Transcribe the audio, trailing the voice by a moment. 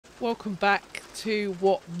Welcome back to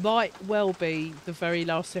what might well be the very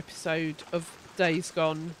last episode of Days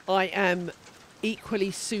Gone. I am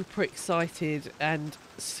equally super excited and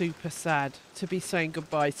super sad to be saying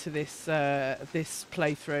goodbye to this this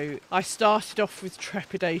playthrough. I started off with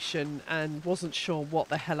trepidation and wasn't sure what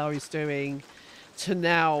the hell I was doing, to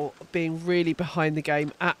now being really behind the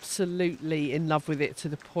game, absolutely in love with it to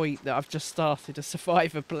the point that I've just started a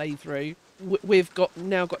survivor playthrough. We've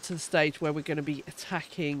now got to the stage where we're going to be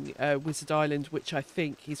attacking Wizard Island, which I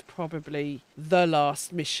think is probably the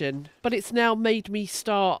last mission. But it's now made me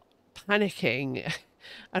start panicking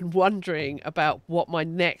and wondering about what my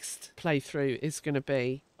next playthrough is going to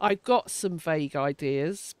be. I've got some vague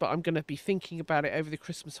ideas, but I'm going to be thinking about it over the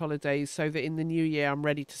Christmas holidays so that in the new year I'm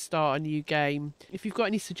ready to start a new game. If you've got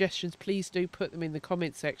any suggestions, please do put them in the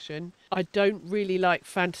comment section. I don't really like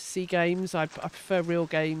fantasy games. I prefer real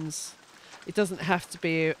games. It doesn't have to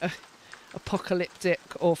be apocalyptic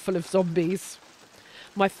or full of zombies.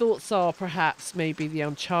 My thoughts are perhaps maybe the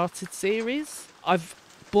Uncharted series. I've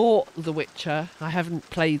bought The Witcher. I haven't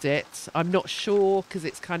played it. I'm not sure because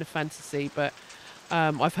it's kind of fantasy, but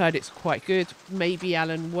I've heard it's quite good. Maybe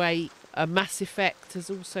Alan Wake. Mass Effect has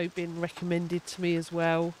also been recommended to me as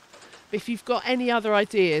well. If you've got any other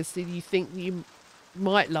ideas that you think you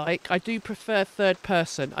might like, I do prefer third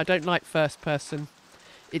person. I don't like first person.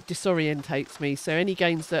 It disorientates me. So any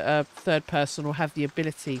games that are third person or have the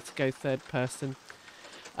ability to go third person,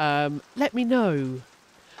 let me know.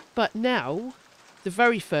 But now, the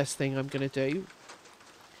very first thing I'm going to do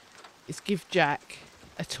is give Jack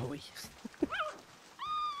a toy.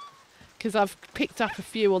 Because I've picked up a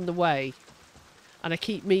few on the way and I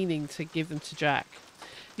keep meaning to give them to Jack.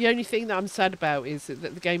 The only thing that I'm sad about is that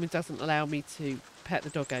the game doesn't allow me to pet the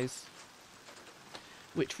doggos,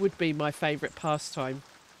 which would be my favourite pastime.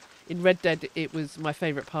 In Red Dead, it was my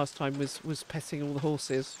favourite pastime was petting all the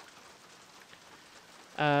horses.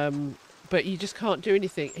 But you just can't do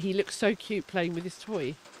anything. He looks so cute playing with his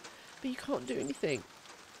toy, but you can't do anything.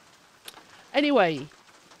 Anyway,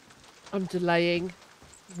 I'm delaying.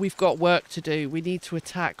 We've got work to do. We need to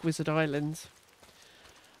attack Wizard Island.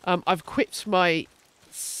 I've equipped my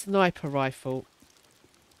sniper rifle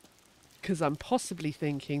because I'm possibly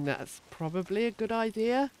thinking that's probably a good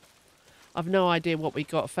idea. I've no idea what we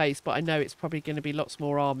got to face, but I know it's probably going to be lots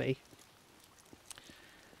more army.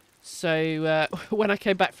 So when I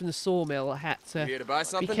came back from the sawmill, I had to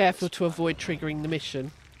be careful to avoid triggering the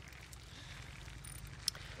mission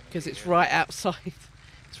because it's right outside.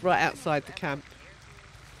 It's right outside the camp.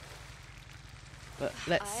 But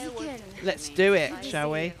let's do it,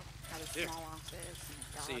 shall we?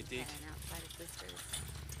 See you, Deke.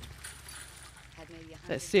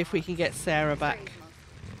 Let's see if we can get Sarah back.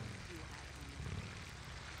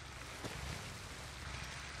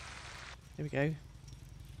 Here we go.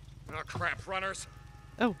 Oh, crap, runners.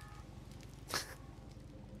 Oh.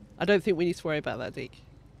 I don't think we need to worry about that, Deke.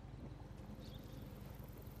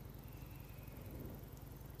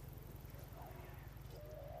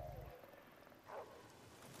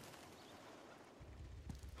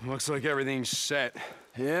 Looks like everything's set.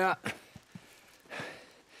 Yeah.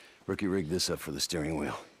 Rookie rigged this up for the steering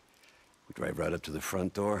wheel. We drive right up to the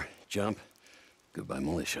front door, jump, goodbye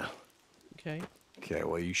militia. Okay. Okay,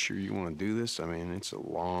 well, you sure you want to do this? I mean, it's a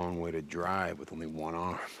long way to drive with only one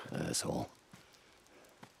arm. Asshole.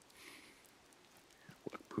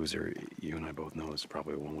 Look, Boozer, you and I both know it's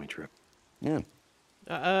probably a one-way trip. Yeah.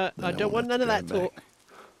 I don't want none of that talk.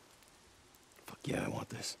 Fuck yeah, I want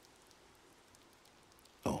this.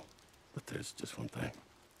 Oh, but there's just one thing.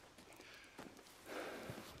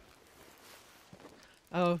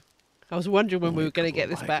 Oh, I was wondering when we were going to get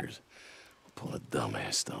this back. Pull a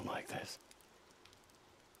dumbass stunt like this.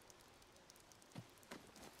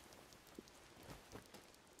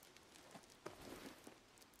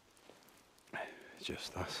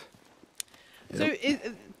 Just us. So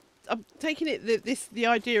I'm taking it that the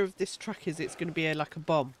idea of this truck is it's going to be like a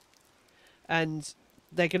bomb, and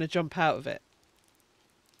they're going to jump out of it.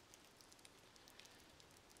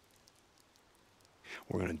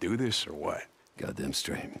 We're gonna do this or what? Goddamn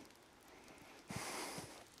straight.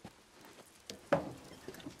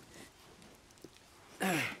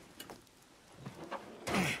 It's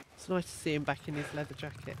nice to see him back in his leather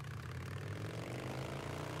jacket.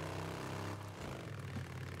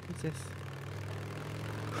 What's this?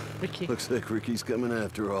 Ricky. Looks like Ricky's coming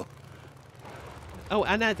after all. Oh,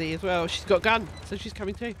 and Addie as well. She's got a gun, so she's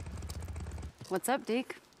coming too. What's up,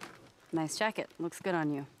 Deke? Nice jacket. Looks good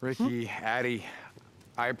on you. Ricky, Addie,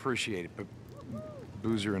 I appreciate it, but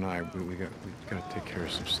Boozer and I, we gotta take care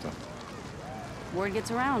of some stuff. Word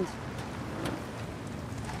gets around.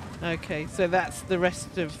 Okay, so that's the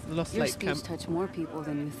rest of the Lost Your Lake speech camp. touched more people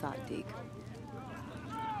than you thought, Deke.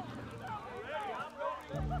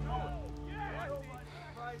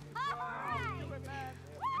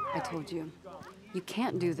 I told you, you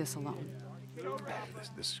can't do this alone.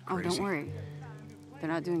 This is Oh, crazy. don't worry. They're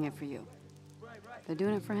not doing it for you. They're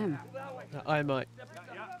doing it for him. I might.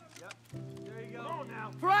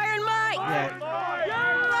 For Iron Mike! Yeah.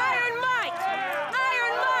 Iron Mike!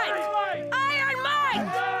 Iron Mike! Iron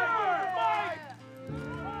Mike!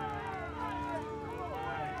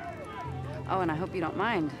 Oh, and I hope you don't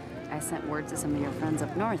mind. I sent word to some of your friends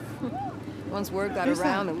up north. Once word got Who's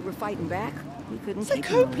around that? that we were fighting back, we couldn't Is that keep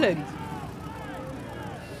him away. Copeland?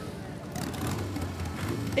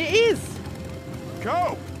 It is!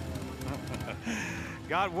 Go!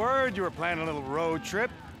 Got word you were planning a little road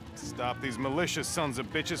trip to stop these malicious sons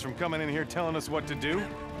of bitches from coming in here telling us what to do.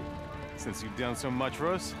 Since you've done so much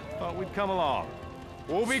for us, thought we'd come along.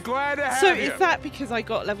 We'll be glad to have So you. is that because I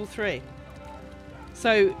got level 3?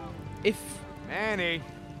 So if Manny,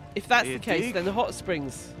 that's Hey, the case, Deke? then the hot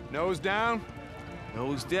springs. nose down.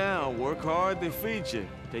 Nose down, work hard, they feed you.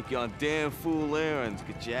 Take you on damn fool errands,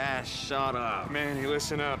 get your ass shot up. Manny,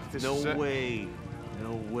 listen up. This No is a- way,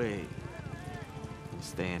 no way. I'm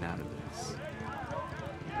staying out of this.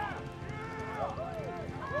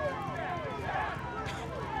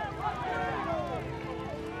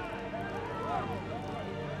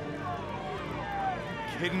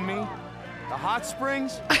 Kidding me? The hot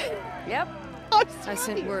springs? Yep. I'm I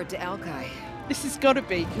sent word to Alki. This has got to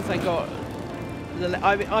be because I got.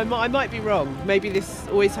 I might be wrong. Maybe this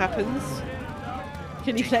always happens.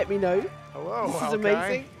 Can you let me know? Hello, This is Alki.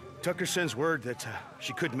 amazing. Tucker sends word that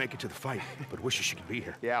she couldn't make it to the fight, but wishes she could be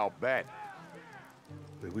here. Yeah, I'll bet.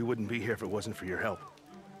 We wouldn't be here if it wasn't for your help.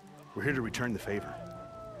 We're here to return the favor.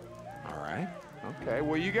 All right. Okay,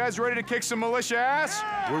 well, you guys ready to kick some militia ass?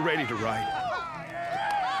 We're ready to ride.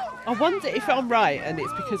 I wonder if I'm right, and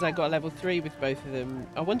it's because I got level 3 with both of them.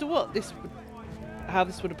 I wonder how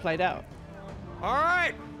this would have played out. All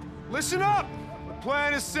right, listen up. The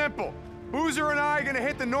plan is simple. Boozer and I are gonna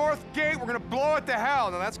hit the north gate. We're gonna blow it to hell.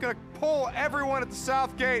 Now that's gonna pull everyone at the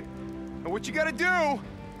south gate. And what you gotta do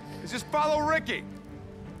is just follow Ricky.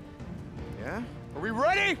 Yeah? Are we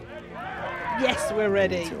ready? Yes, we're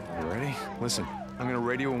ready. You ready? Listen, I'm gonna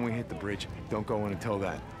radio when we hit the bridge. Don't go in until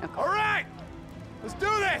then. All right, let's do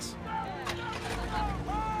this.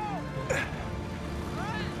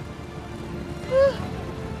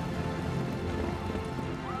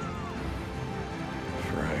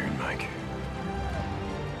 For Iron Mike.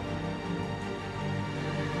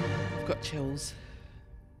 I've got chills.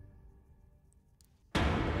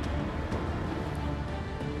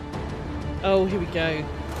 Oh, here we go.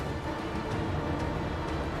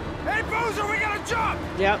 Hey, Boozer, we gotta jump!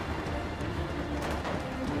 Yep.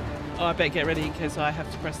 Oh, I better get ready in case I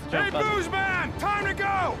have to press the jump Hey, button. Booze Man, time to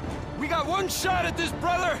go! We got one shot at this,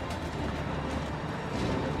 brother!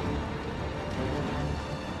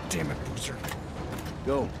 Damn it, Boozer.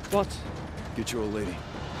 Go, What? get your old lady.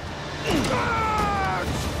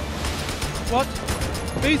 What?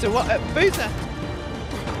 Boozer, what? Boozer!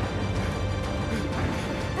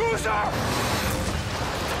 Boozer!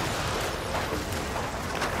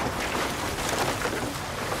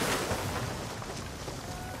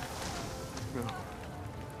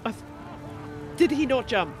 Did he not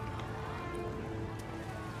jump?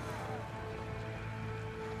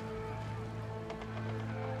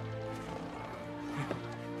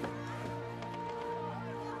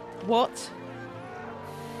 What?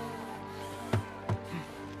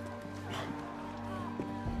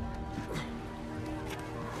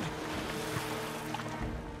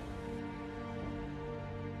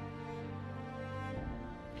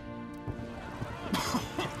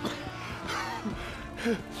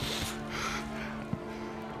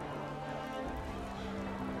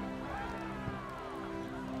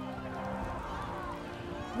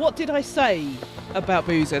 What did I say about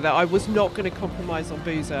Boozer? That I was not going to compromise on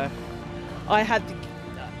Boozer. I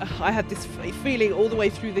had this feeling all the way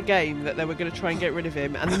through the game that they were going to try and get rid of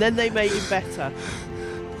him, and then they made him better.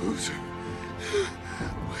 Boozer,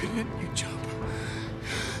 why didn't you jump?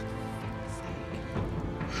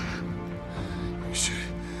 You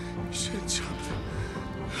should have jumped.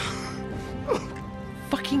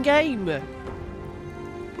 Fucking game.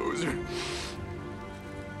 Boozer.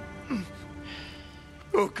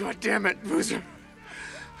 Oh, God damn it, Boozer.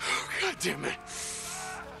 Oh, God damn it.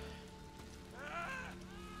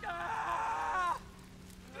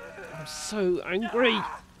 I'm so angry.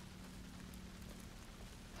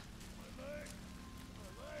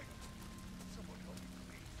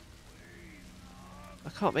 I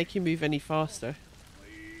can't make him move any faster.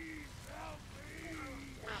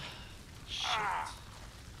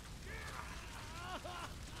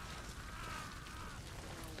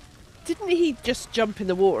 didn't he just jump in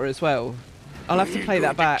the water as well? I'll have to play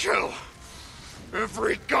that back. Kill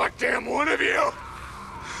every goddamn one of you.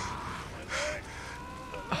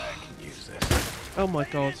 I can use this. Oh my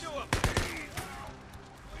god.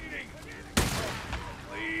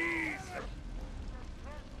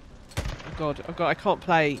 Oh god, I can't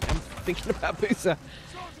play. I'm thinking about Boozer.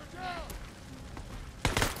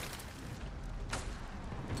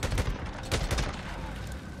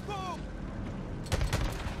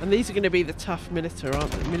 And these are going to be the tough militia,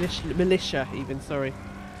 aren't they? Militia even, sorry.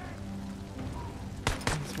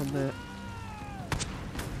 There's one there.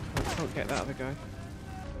 I can't get that other guy.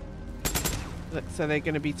 Look, so they're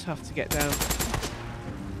going to be tough to get down.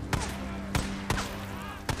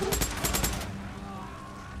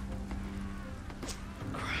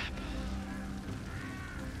 Crap.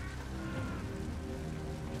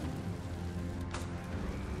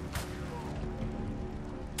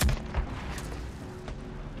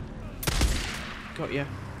 Got ya.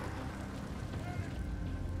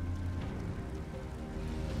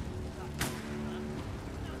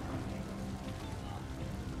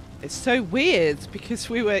 It's so weird because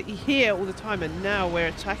we were here all the time and now we're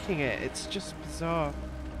attacking it. It's just bizarre.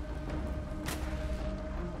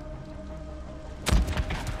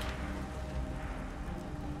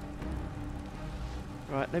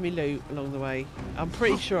 Right, let me loot along the way. I'm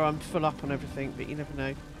pretty sure I'm full up on everything, but you never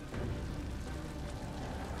know.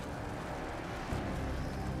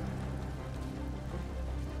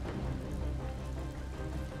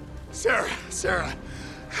 Sarah.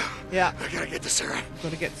 Yeah. I gotta get to Sarah.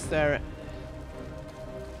 Gotta get to Sarah.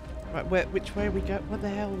 Right, which way are we going? What the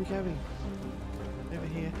hell are we going? Over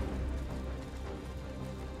here.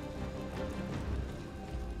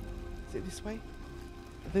 Is it this way?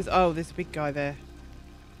 There's a big guy there.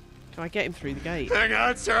 Can I get him through the gate? Hang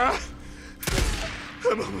on, Sarah.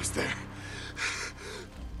 I'm almost there.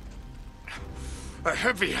 A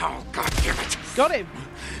heavy howl, god damn it. Got him!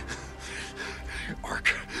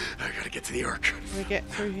 Ark. I gotta get to the Ark. Can I get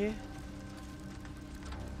through here?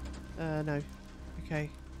 No. Okay.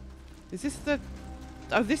 Is this the...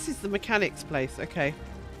 Oh, this is the mechanics place. Okay.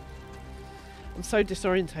 I'm so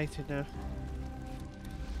disorientated now.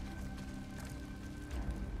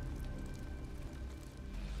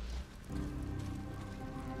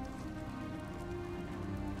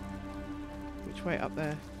 Which way up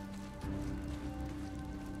there?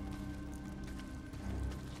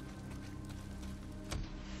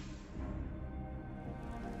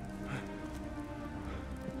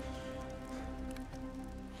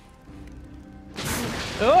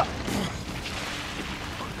 Oh!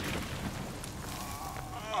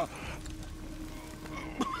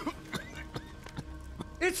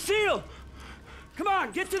 It's sealed! Come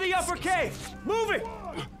on, get to the upper cave! Move it!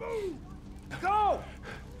 Go!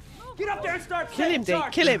 Get up there and start Kill him, setting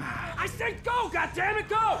Deke, kill him! I said go, goddammit,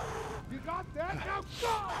 go! You got that? Now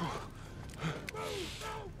go!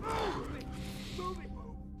 Move it!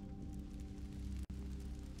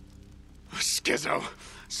 Skizzo.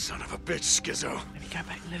 Son of a bitch, Skizzo. Let me go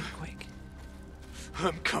back and loot quick.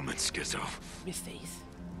 I'm coming, Skizzo. Miss these.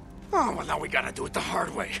 Oh, well, now we gotta do it the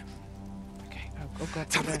hard way. Okay, oh god.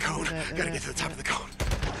 Top of the cone. Gotta get to the top of the cone.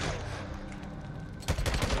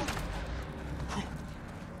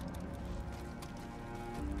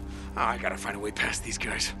 Oh, I gotta find a way past these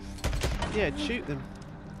guys. Yeah, shoot them.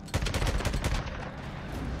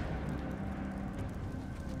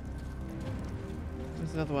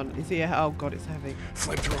 There's another one. Is he? Oh god, it's heavy.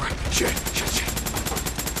 Flamethrower. Shit.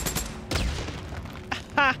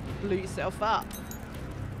 Ha! Blew yourself up.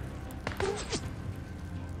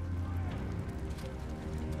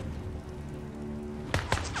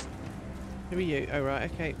 Who are you? Oh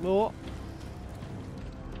right, okay. More.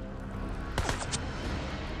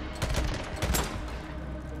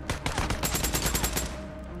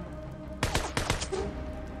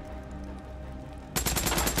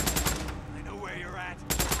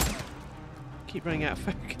 Keep running out of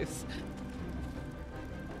focus.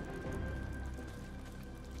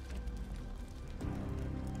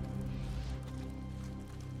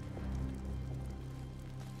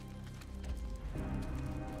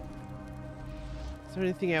 Is there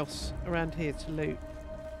anything else around here to loot?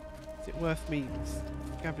 Is it worth me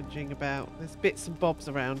scavenging about? There's bits and bobs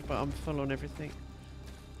around, but I'm full on everything.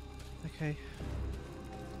 Okay.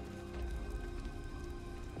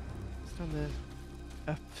 It's down there.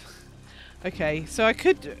 Up. Okay, so I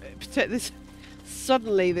could protect this.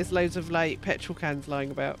 Suddenly there's loads of like petrol cans lying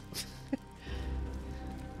about.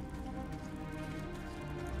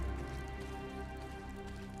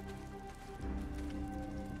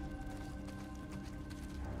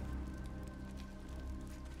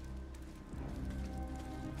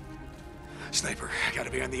 Sniper,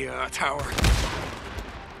 gotta be on the tower.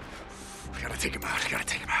 Gotta take him out, gotta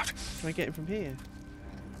take him out. Can I get him from here?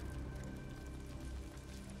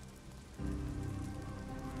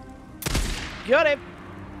 Got him!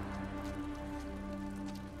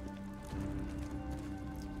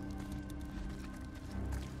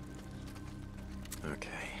 Okay.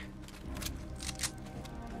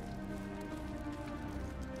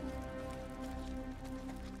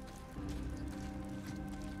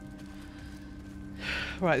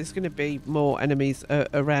 Right, there's going to be more enemies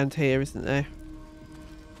around here, isn't there?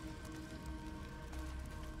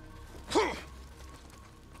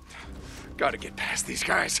 Gotta get past these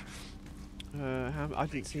guys. I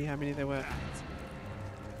didn't see how many there were.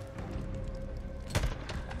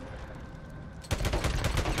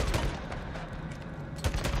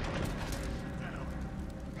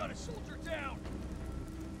 Got a soldier down.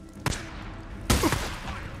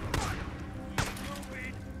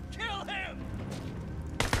 Kill him.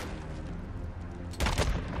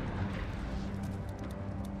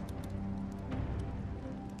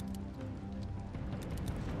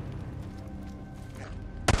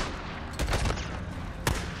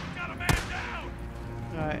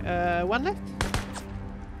 Right, one left.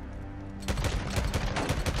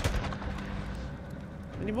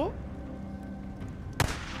 Any more?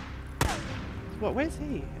 What? Where's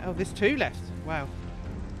he? Oh, there's two left. Wow.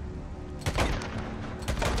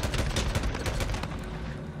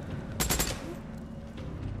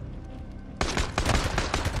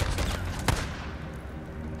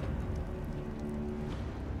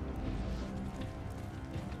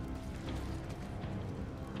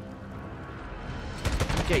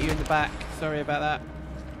 Get you in the back. Sorry about that.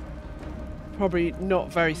 Probably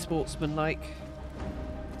not very sportsmanlike.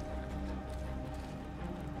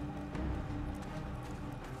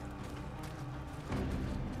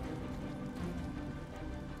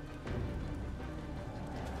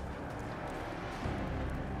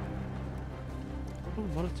 Oh,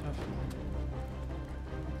 Molotov.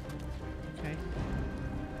 Okay.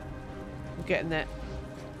 We're getting there.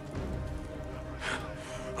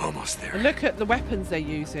 Almost there. And look at the weapons they're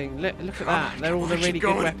using. Look at that. They're all the really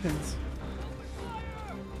good weapons.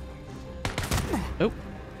 Oh.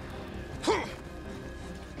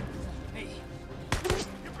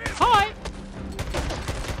 Hi.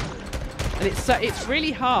 And it's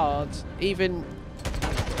really hard, even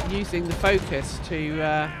using the focus, to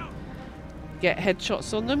get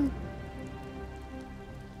headshots on them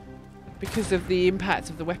because of the impact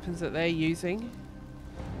of the weapons that they're using.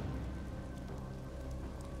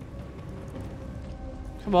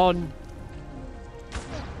 Come on.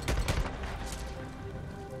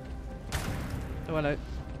 Oh, hello.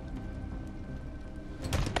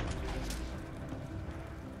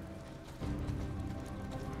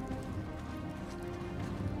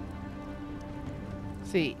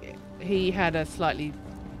 See, he had a slightly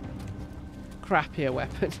crappier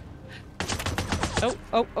weapon. Oh,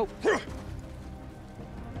 oh, oh.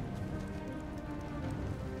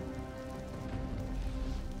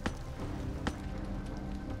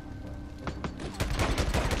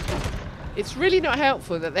 It's really not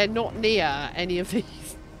helpful that they're not near any of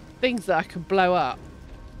these things that I can blow up.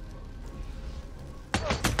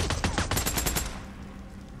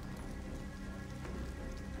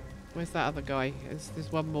 Where's that other guy?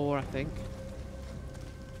 There's one more, I think.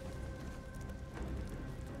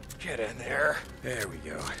 Get in there. There we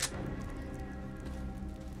go.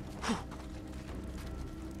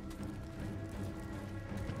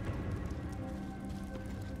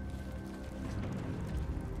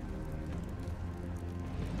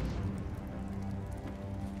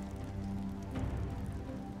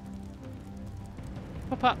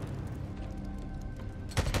 Pop up.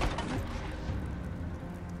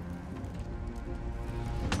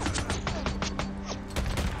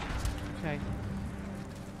 Okay.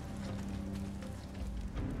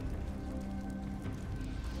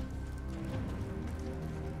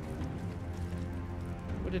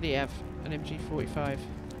 What did he have? An MG45.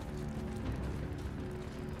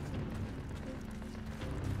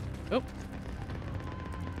 Oh.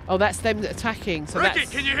 Oh, that's them attacking. So Ricky,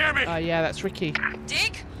 that's... can you hear me? Oh, yeah, that's Ricky.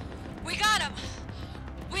 Deke, we got him.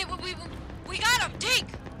 We got him. Deke,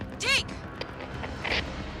 Deke.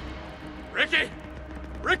 Ricky!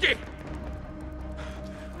 Ricky!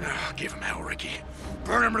 Oh, give him hell, Ricky.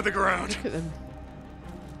 Burn him to the ground. Look at them.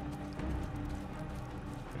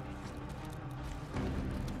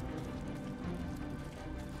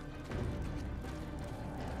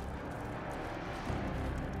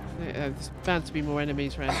 There's bound to be more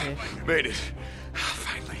enemies around here. Made it.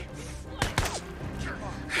 Finally.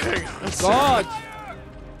 Hang on. Oh, God!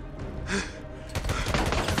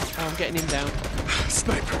 Oh, I'm getting him down.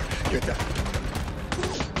 Sniper, get that.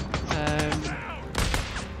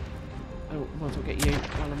 Oh, might as well get you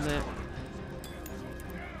while I'm there.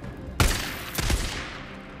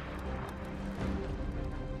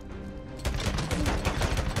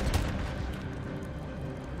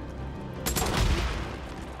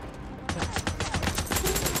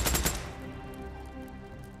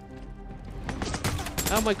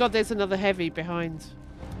 Oh my god, there's another heavy behind.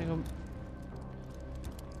 Hang on.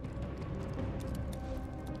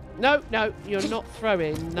 No, no, you're not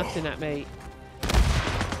throwing nothing at me.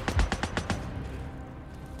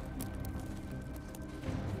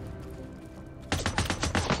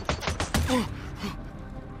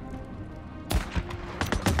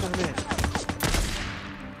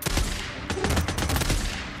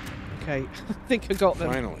 Okay, I think I got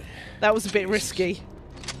them. Finally. That was a bit risky.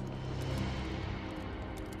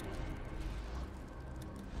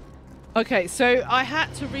 Okay, so I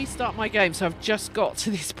had to restart my game, so I've just got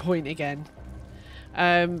to this point again.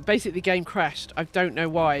 Basically, the game crashed. I don't know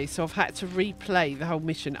why, so I've had to replay the whole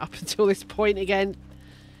mission up until this point again.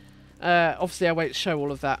 Obviously, I won't show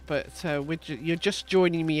all of that, but you're just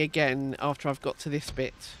joining me again after I've got to this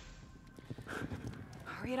bit.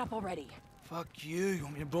 Hurry it up already. Fuck you. You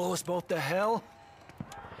want me to blow us both to hell?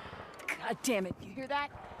 God damn it. You hear that?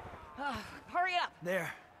 Hurry up.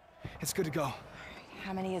 There. It's good to go.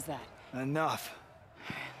 How many is that? Enough.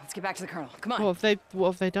 Let's get back to the colonel. Come on. What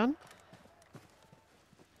have they done?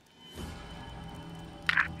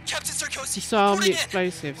 Captain Sarkozy, Disarm the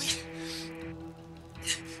explosives.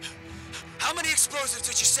 How many explosives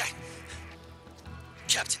did you say?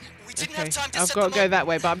 Captain, we didn't have time to I've set got to them go up. that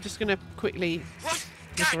way, but I'm just going to quickly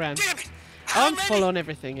look around. Damn it. I'm full on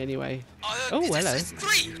everything anyway. Oh, hello.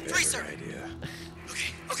 Three, sir.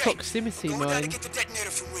 Okay. Proximity Go down mine. to get the detonator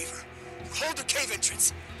from Weaver. Hold the cave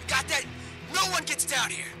entrance. Got that? No one gets down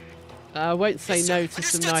here. I won't say Yes, no sir. to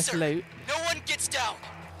some Understood, nice sir. loot. No one gets down.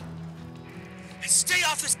 And stay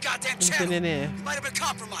off this goddamn Anything channel. in here? You might have been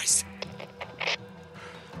compromised.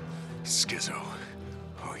 Skizzo.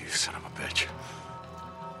 Oh, you son of a bitch.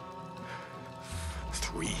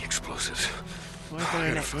 3 explosives. Why is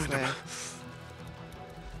there an X there?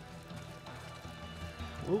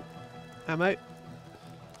 Oh, ammo.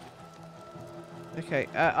 Okay,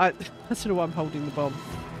 that's the one I'm holding the bomb.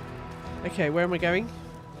 Okay, where am I going?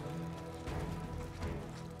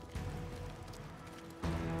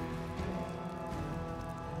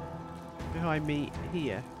 Behind me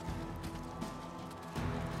here.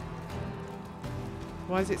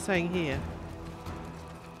 Why is it saying here?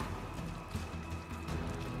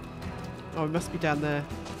 Oh, it must be down there.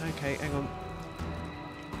 Okay, hang on.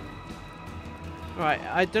 Right,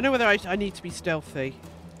 I don't know whether I need to be stealthy.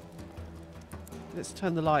 Let's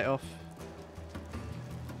turn the light off.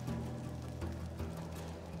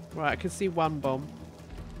 Right, I can see one bomb.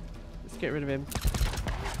 Let's get rid of him.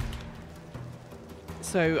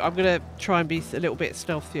 So I'm going to try and be a little bit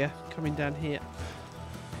stealthier coming down here.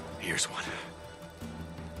 Here's one.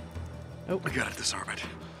 Oh. I gotta disarm it.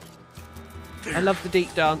 There. I love the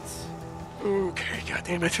deep dance. Okay,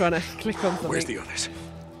 goddamn We're trying to click on something. Where's the others?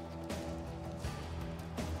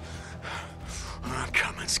 I'm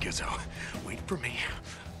coming, Skizzo. Wait for me.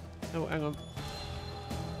 Oh, hang on.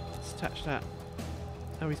 Let's attach that.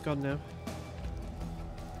 Oh, he's gone now.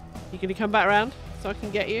 You gonna come back around so I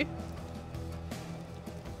can get you?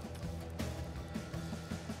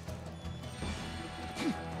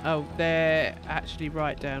 Oh, they're actually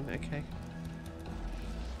right down. Okay.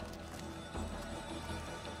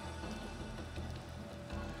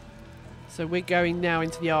 So we're going now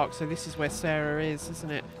into the Ark, so this is where Sarah is,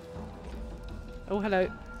 isn't it? Oh, hello.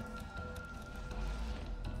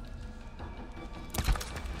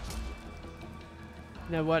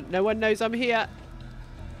 No one knows I'm here.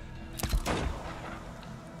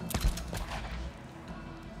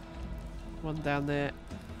 One down there.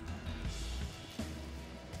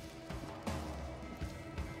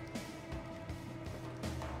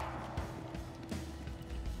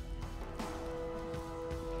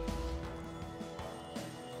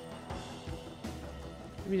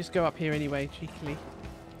 Let me just go up here anyway, cheekily.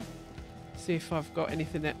 See if I've got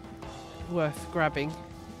anything that worth grabbing.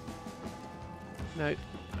 No.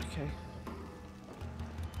 Okay.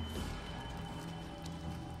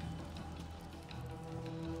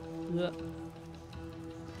 Ugh.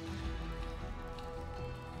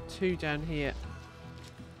 2 down here.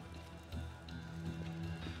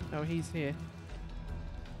 Oh, he's here.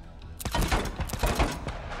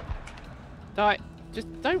 Die.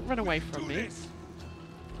 Just don't run away from me.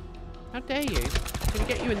 How dare you? I'm gonna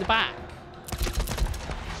get you in the back.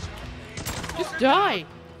 Just die!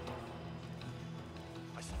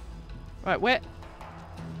 Right, where?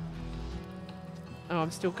 Oh,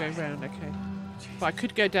 I'm still going round, okay. But I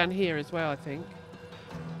could go down here as well, I think.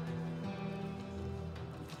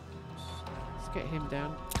 Let's get him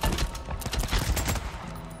down.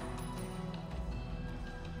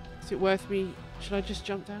 Is it worth me? Should I just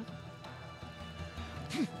jump down?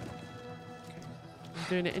 Okay. I'm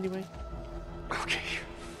doing it anyway. Okay.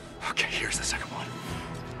 Okay, here's the second one.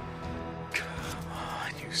 Come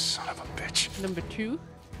on, you son of a bitch. Number 2.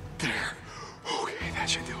 There. Okay, that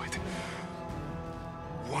should do it.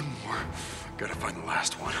 One more. Gotta find the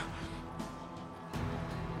last one.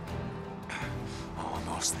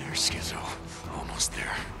 Almost there, Skizzo. Almost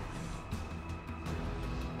there.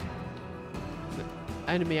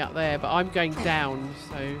 Enemy up there, but I'm going down,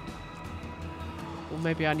 so... Or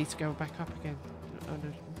maybe I need to go back up again. Oh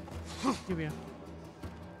no. Here we are.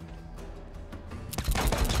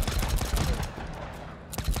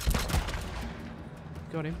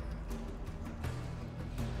 Got him.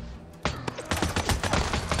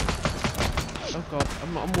 Oh god,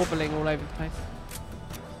 I'm wobbling all over the place.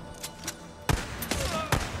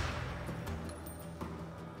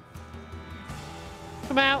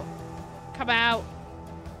 Come out! Come out!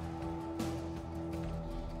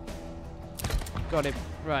 Got him.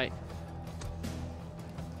 Right.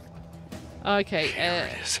 Okay, Here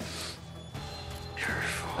it is.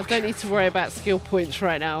 I don't need to worry about skill points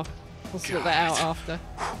right now. I'll sort that out after.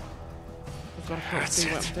 I've got to see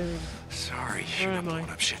what I'm doing. Sorry, you're not blowing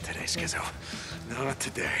up shit today, Skizzo. Not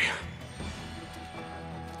today.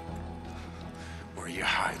 Where are you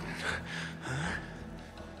hiding? Huh?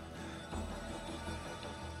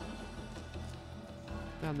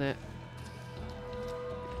 Down there.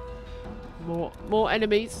 More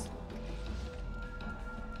enemies.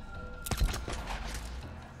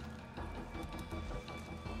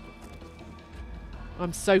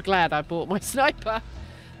 I'm so glad I bought my sniper.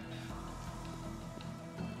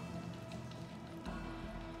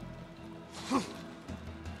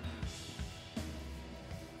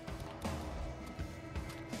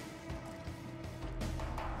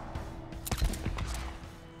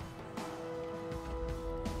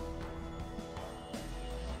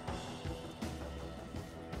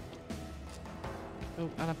 Oh,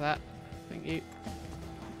 I'll have that. Thank you.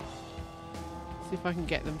 See if I can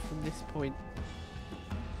get them from this point.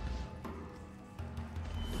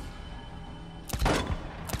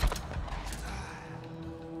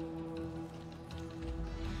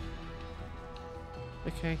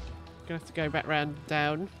 Okay, gonna have to go back round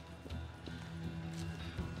down.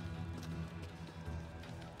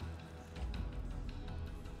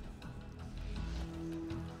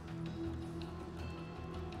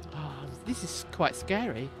 Oh, this is quite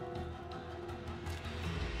scary.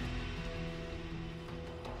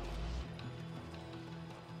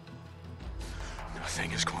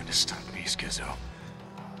 Nothing is going to stop me, Skizzo.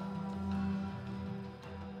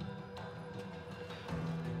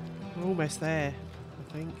 We're almost there,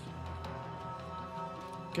 I think.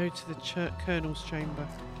 Go to the Colonel's chamber.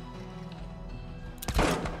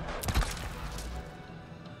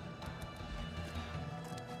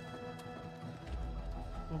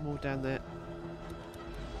 One more down there.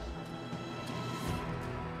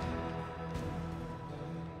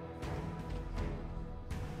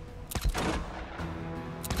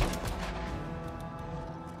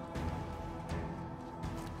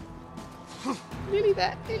 Nearly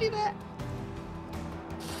there, nearly there.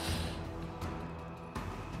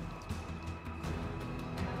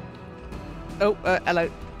 Oh, hello.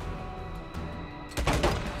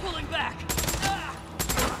 Pulling back. Ah!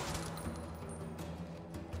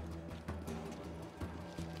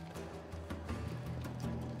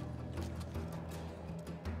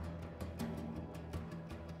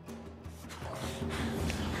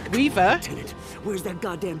 Weaver? Lieutenant, where's that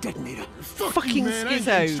goddamn detonator? Fucking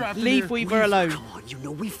Skizzo. Leave Weaver alone. Come on, you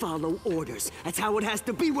know we follow orders. That's how it has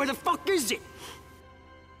to be. Where the fuck is it?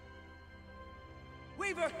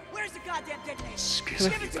 Weaver, where's the goddamn detonator?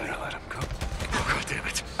 Skizzo, you better let him go. Oh, God damn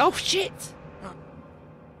it. Oh, shit!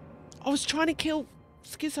 I was trying to kill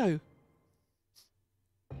Skizzo.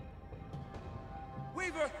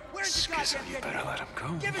 Weaver, where's the Skizzo, goddamn you detonator? better let him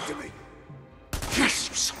go. Give it to me. Yes,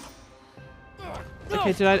 you son of a...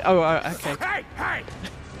 Okay, did I? Oh, okay. Hey, hey!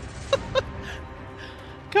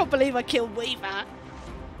 Can't believe I killed Weaver.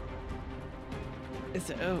 Is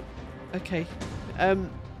it? Oh, okay. Where am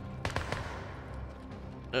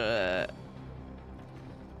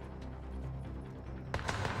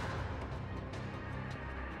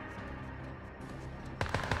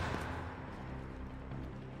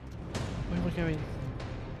I going?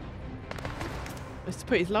 Let's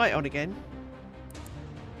put his light on again.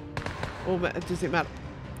 Or does it matter?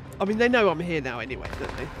 I mean, they know I'm here now anyway,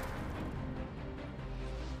 don't they?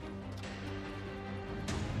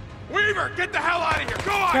 Weaver, get the hell out of here!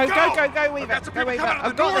 Go on, Go, Weaver! Got some Go, people Weaver! coming out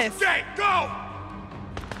I've the got north this! gate. Go!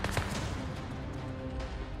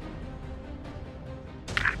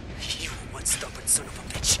 You one stubborn son of a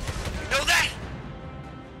bitch. You know that?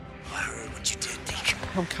 I heard what you did, Deke.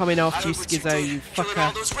 I'm coming after you, Skizzo, you Killing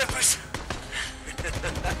all fucker. those rippers.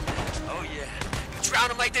 Oh yeah. You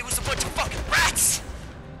drowned them like they was a bunch of fucking rats.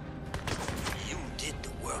 You did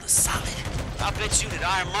the world a solid. I bet you that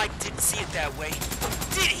Iron Mike didn't see it that way.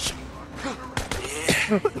 Did he?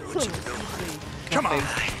 Yeah. What you know. Come on.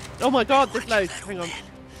 Oh my god, there's loads. Hang on.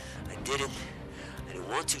 I didn't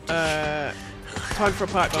want to. Time for a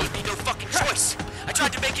pipe bomb. Gave me no fucking choice. I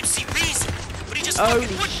tried to make him see reason, but he just Holy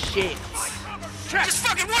fucking wouldn't. shit. He just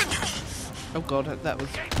fucking wouldn't. Oh god, that was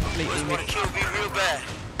completely Want to kill me real bad.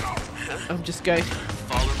 I'm just going.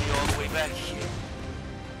 Follow me all the way back here.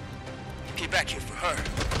 You came back here for her.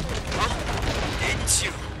 Huh? Didn't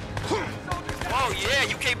you? Oh yeah,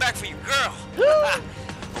 you came back for your girl. Well,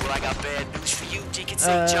 I got bad news for you, Deacon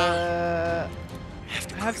St. John.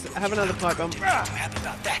 Have another pipe bomb. Too happy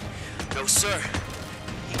about that. No, sir.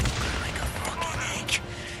 He broke her like a fucking egg.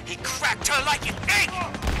 He cracked her like an egg.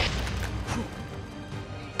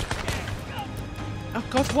 Oh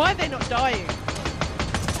god, why are they not dying?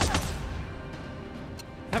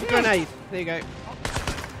 Have a grenade. There you go.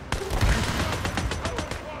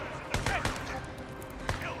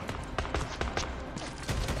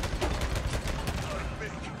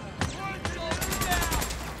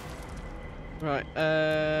 Right,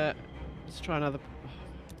 let's try another.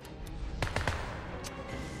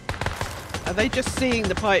 Are they just seeing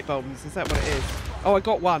the pipe bombs? Is that what it is? Oh, I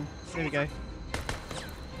got one. There we go.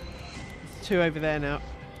 There's two over there now.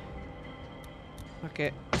 Fuck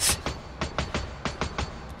it. Let's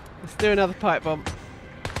do another pipe bomb.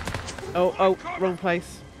 Oh, wrong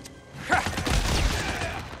place.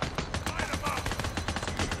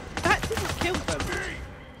 That didn't kill them.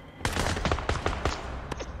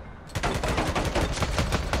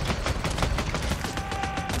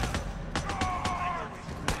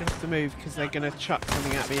 To move because they're going to chuck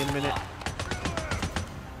something at me in a minute.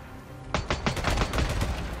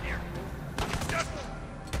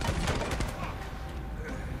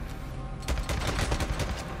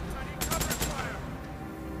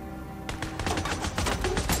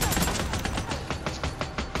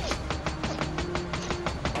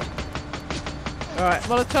 Alright,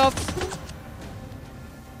 Molotovs.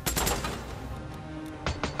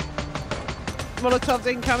 Molotovs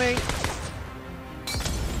incoming.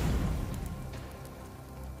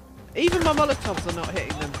 Even my Molotovs are not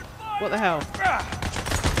hitting them. What the hell?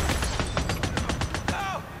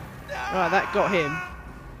 Right, that got him.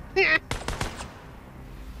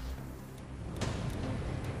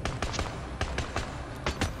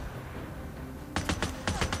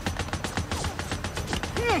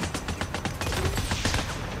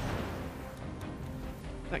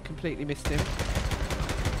 That completely missed him.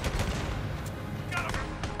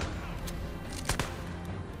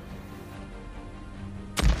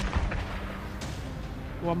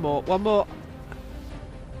 One more.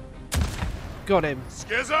 Got him.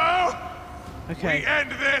 Skizzo! Okay. We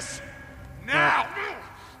end this now! Right.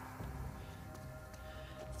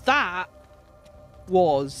 That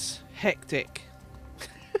was hectic.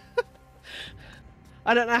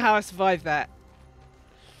 I don't know how I survived that.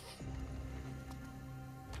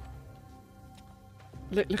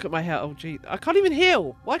 Look at my health. Oh, gee. I can't even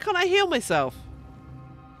heal. Why can't I heal myself?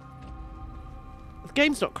 The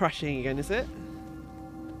game's not crashing again, is it?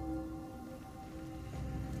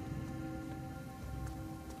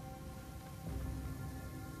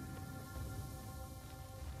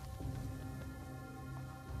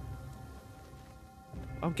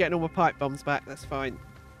 I'm getting all my pipe bombs back, that's fine.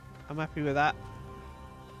 I'm happy with that.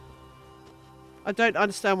 I don't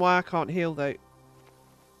understand why I can't heal though.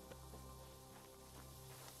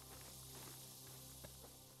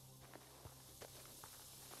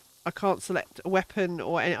 I can't select a weapon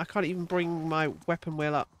or any, I can't even bring my weapon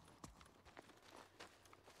wheel up.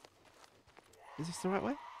 Is this the right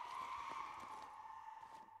way?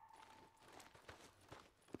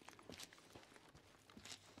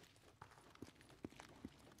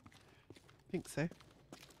 I think so.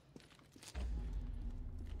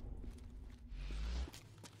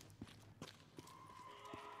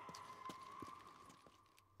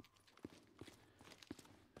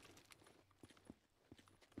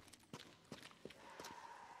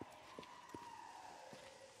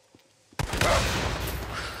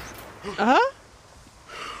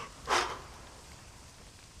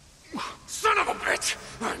 Son of a bitch! bitch!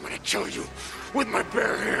 I'm gonna kill you with my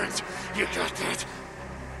bare hands. You got that?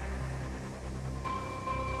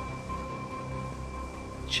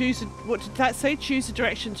 Choose a, what did that say? Choose a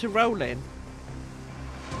direction to roll in.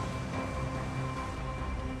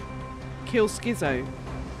 Kill Skizzo.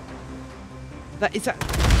 That is that.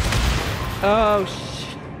 Oh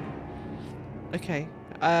shit. Okay.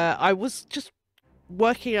 I was just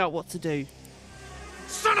working out what to do.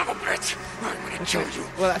 Son of a bitch! I'm gonna kill you.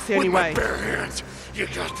 Well, that's the only way. With my bare hands. You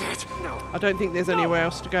got that? No. I don't think there's anywhere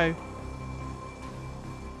else to go.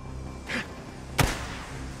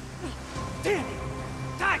 Damn it!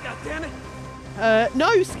 Die, goddammit! No,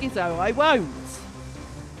 Skizzo, I won't.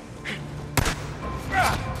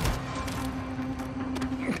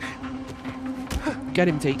 Get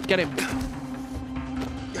him, Deke. Get him.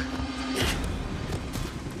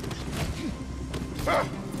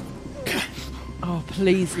 Oh,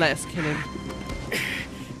 please let us kill him.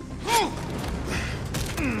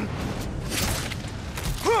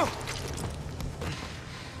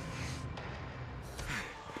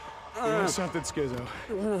 You know something,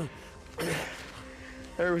 Skizzo?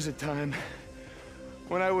 There was a time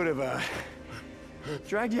when I would have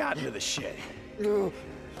dragged you out into the shed. And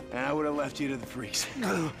I would have left you to the freaks.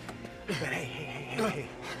 But hey.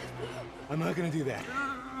 I'm not gonna do that.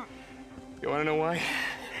 You wanna know why?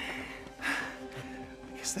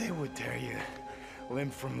 Because they would tear you limb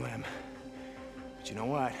from limb. But you know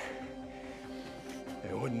what?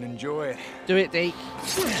 They wouldn't enjoy it. Do it, Deke.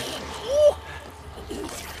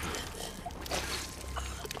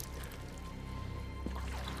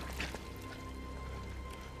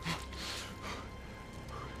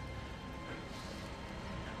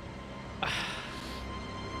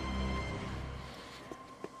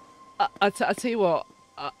 I tell you what,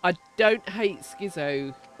 I don't hate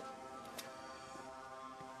Skizzo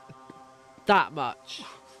that much,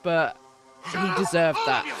 but he deserved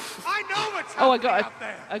that. I know it's Oh, I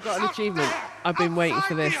got an achievement. I've been waiting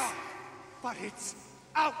for this. But it's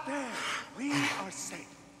out there. We are safe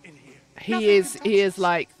in here. He is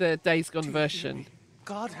like the Days Gone version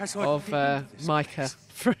God has of Micah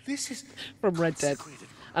from Red Dead,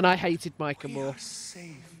 and I hated Micah more.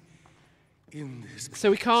 In this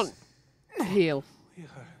So we can't heal. We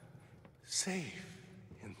are safe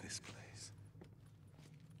in this place.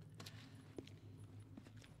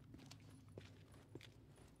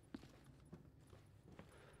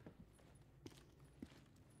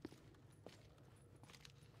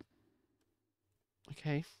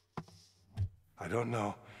 Okay. I don't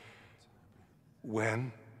know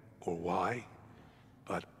when or why,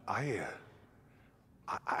 but I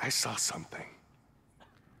saw something.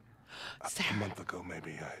 A month ago,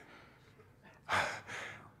 maybe,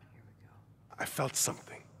 I felt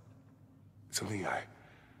something. Something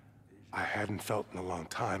I hadn't felt in a long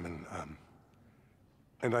time,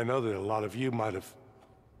 and I know that a lot of you might have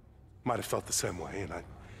felt the same way, and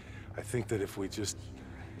I think that if we just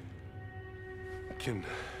can.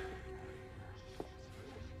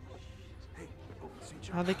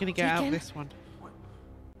 How are they going to get out of this one?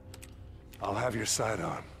 I'll have your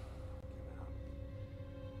sidearm.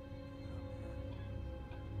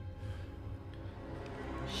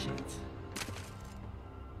 Shit.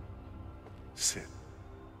 Sit.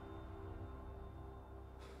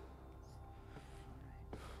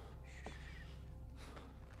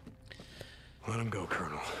 Let him go,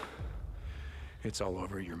 Colonel. It's all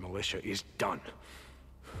over. Your militia is done.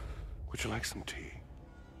 Would you like some tea?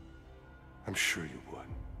 I'm sure you would.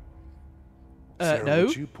 Sarah, No.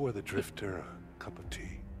 would you pour the drifter a cup of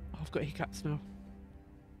tea? Oh, I've got hiccups now.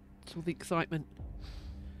 It's all the excitement.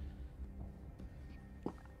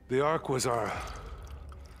 The Ark was our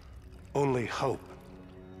only hope.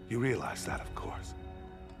 You realize that, of course.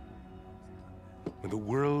 When the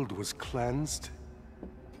world was cleansed,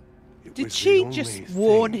 it Did was she the only just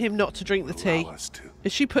warn thing him not to drink the that would tea? allow us to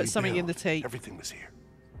Did she put something in the rebuild. tea? Everything was here.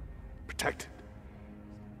 Protected.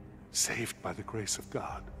 Saved by the grace of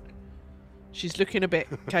God. She's looking a bit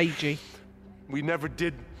cagey. We never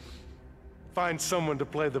did find someone to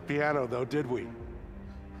play the piano, though, did we?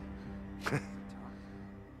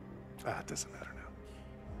 It doesn't matter now.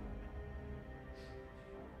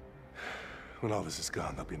 When all this is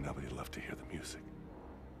gone, there'll be nobody left to hear the music.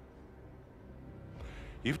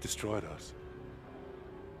 You've destroyed us.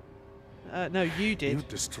 No, you did. You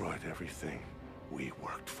destroyed everything we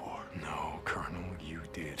worked for. No, Colonel, you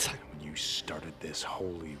did. When you started this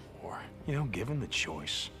holy war. You know, given the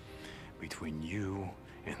choice between you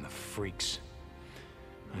and the freaks,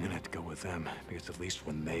 I'm gonna have to go with them, because at least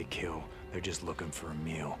when they kill, they're just looking for a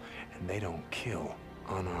meal, and they don't kill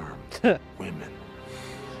unarmed women.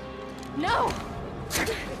 No!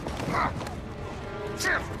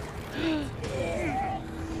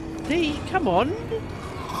 D, come on.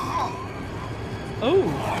 Oh.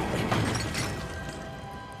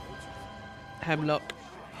 Hemlock.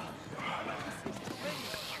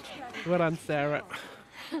 Well done, Sarah.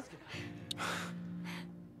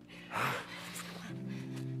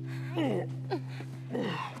 Okay,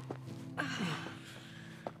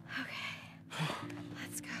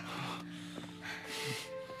 let's go.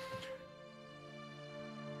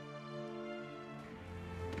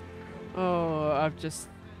 Oh, I've just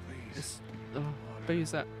oh,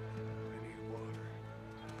 Boozer.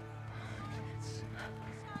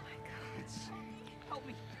 Help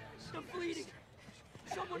me! I'm bleeding!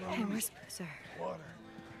 Someone Hey, where's Boozer?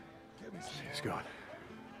 He's gone.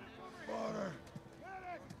 Water.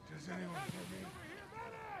 Does anyone hear me?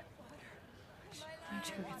 Why don't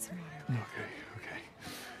you go get some water? Okay.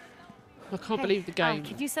 I can't believe the game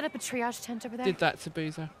Could you set up a triage tent over there? did that to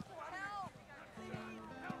Boozer.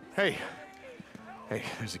 Hey,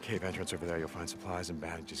 there's a cave entrance over there. You'll find supplies and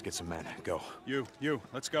bandages. Get some men. Go. You,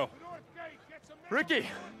 let's go. Ricky!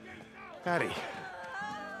 Patty.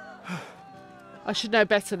 I should know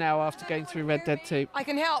better now after going through Red Dead 2. I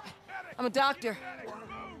can help. I'm a doctor.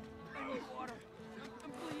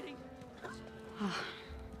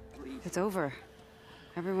 It's over.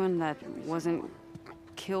 Everyone that wasn't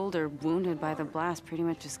killed or wounded by the blast pretty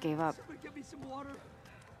much just gave up.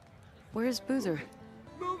 Where's Boozer?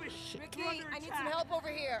 Move it! Ricky, I need some help over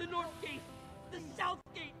here. The north gate, the south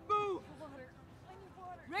gate, move!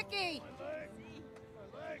 Ricky!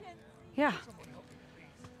 Yeah.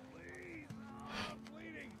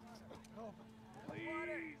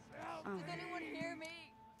 Does anyone hear me?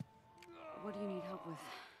 What do you need help with?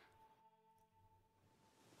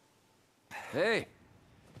 Hey!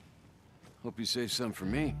 Hope you saved some for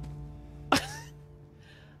me.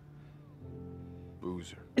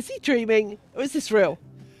 Boozer. Is he dreaming? Or is this real?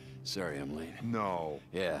 Sorry I'm late. No.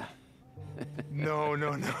 Yeah. No.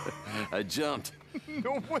 I jumped.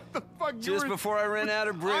 No, what the fuck? Just before I ran out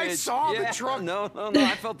of bridge. I saw the truck. No.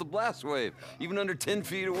 I felt the blast wave. Even under 10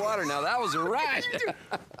 feet of water. Now that was a ride.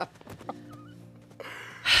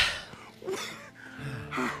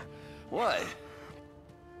 What?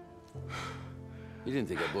 You didn't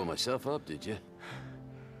think I'd blow myself up, did you?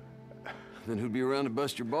 Then who'd be around to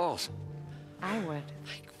bust your balls? I would.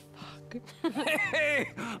 Hey!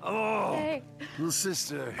 Oh! Hey. Little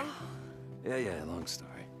sister. Yeah, long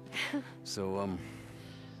story. So,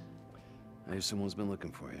 I hear someone's been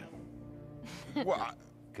looking for you. What?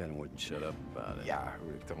 Kinda wouldn't shut up about it. Yeah,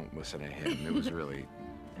 don't listen to him. It was really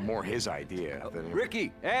more his idea than...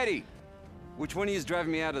 Ricky, Addie! Which one of you is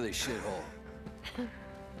driving me out of this shithole?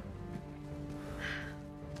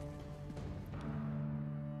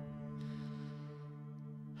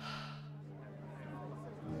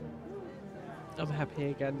 I'm happy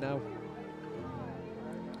again now.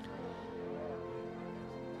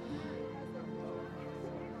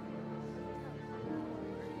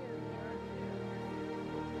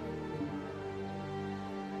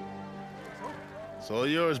 It's all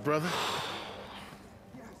yours, brother.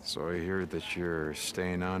 So I hear that you're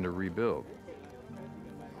staying on to rebuild.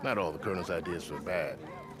 Not all the Colonel's ideas were bad.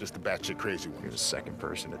 Just the batshit crazy You're ones. the second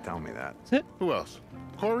person to tell me that. Who else?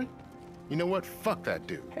 Corey? You know what? Fuck that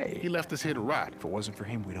dude. Hey. He left us here to rot. If it wasn't for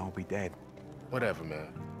him, we'd all be dead. Whatever, man.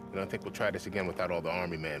 And I think we'll try this again without all the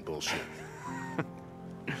army man bullshit.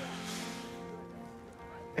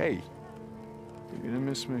 Hey, you didn't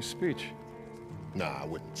miss my speech. Nah, I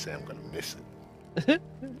wouldn't say I'm gonna miss it.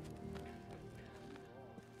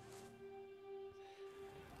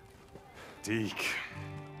 Deke.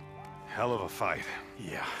 Hell of a fight.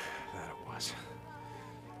 Yeah, that it was.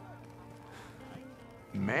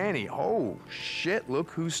 Manny, oh shit,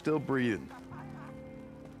 look who's still breathing.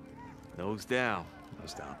 Nose down.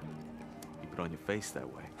 Nose down. Keep it on your face that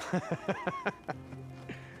way.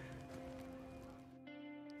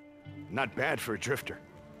 Not bad for a drifter.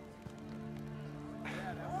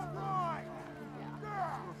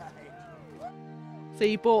 So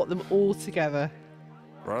you bought them all together.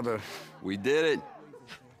 Brother, we did it.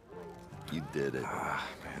 You did it.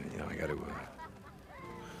 Man, you know, I gotta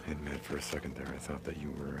admit for a second there, I thought that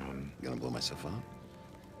you were, Gonna blow myself up?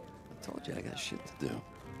 I told you I got shit to do.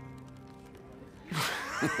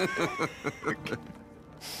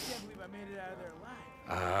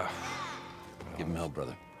 Give him hell,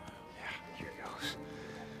 brother. Yeah, here goes.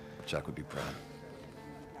 Chuck would be proud.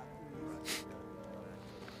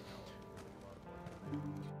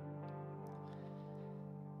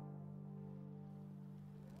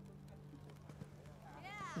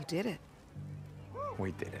 You did it.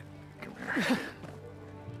 We did it. Come here.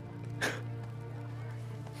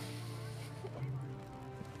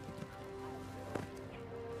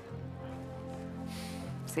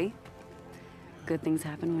 See? Good things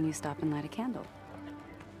happen when you stop and light a candle.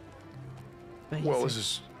 Well, this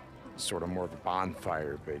is sort of more of a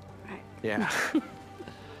bonfire, but right. Yeah.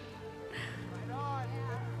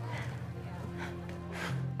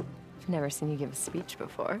 I've never seen you give a speech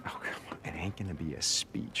before. Oh, come on. It ain't gonna be a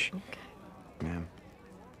speech. Okay. Ma'am.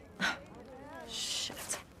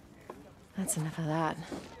 Shit. That's enough of that.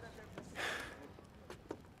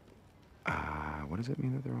 What does it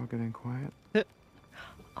mean that they're all getting quiet?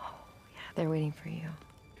 Oh, yeah, they're waiting for you.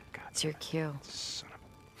 God, it's your cue. Son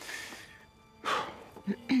of...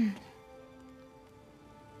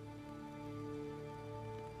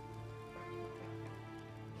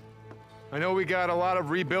 I know we got a lot of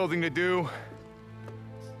rebuilding to do,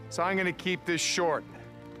 so I'm gonna keep this short.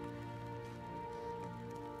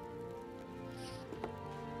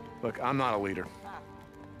 Look, I'm not a leader.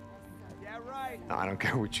 Yeah, right. No, I don't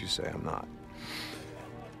care what you say, I'm not.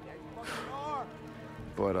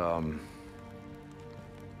 But,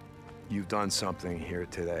 you've done something here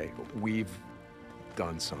today. We've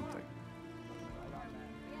done something.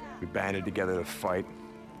 We banded together to fight.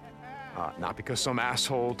 Not because some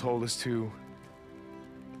asshole told us to,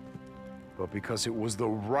 but because it was the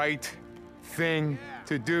right thing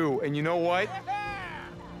to do. And you know what?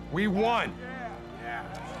 We won. Yeah,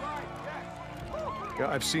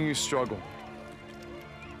 I've seen you struggle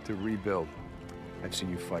to rebuild. I've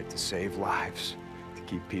seen you fight to save lives, to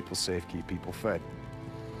keep people safe, keep people fed.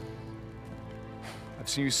 I've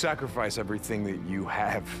seen you sacrifice everything that you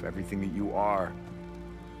have, everything that you are,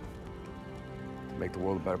 to make the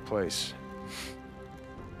world a better place.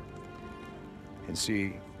 And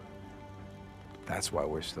see, that's why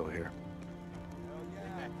we're still here.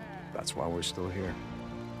 That's why we're still here.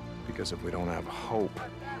 Because if we don't have hope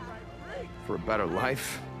for a better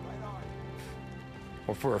life,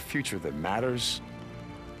 or for a future that matters,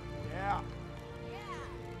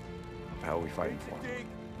 what the hell are we fighting for?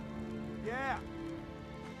 Yeah.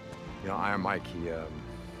 You know, Iron Mike, he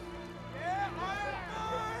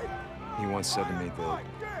once said to me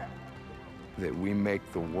that we make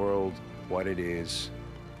the world what it is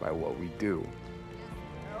by what we do.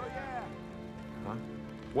 Huh?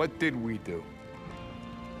 What did we do?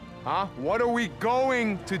 Huh? What are we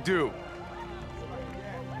going to do?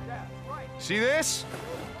 See this?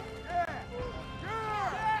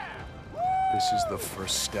 This is the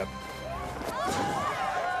first step.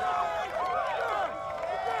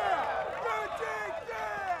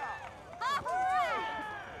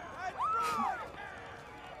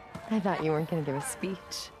 I thought you weren't going to give a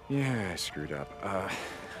speech. Yeah, I screwed up. How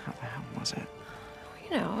the hell was it?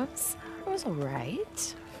 You know, it was all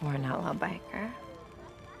right for an outlaw biker.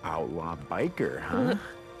 Outlaw biker, huh?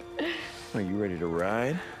 Are you ready to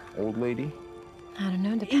ride, old lady? I don't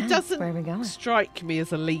know, depends. He doesn't Where are we going? strike me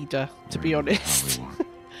as a leader, to be honest.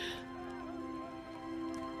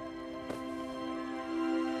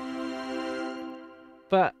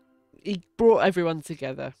 But he brought everyone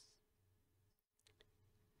together.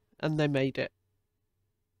 And they made it.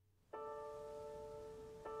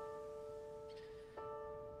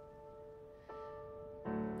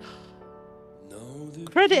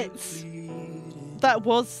 Credits! That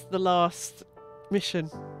was the last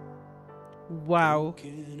mission. Wow.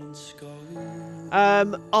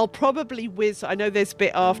 I'll probably whiz. I know there's a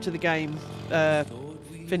bit after the game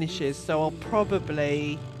finishes, so I'll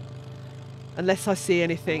probably, unless I see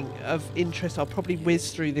anything of interest, I'll probably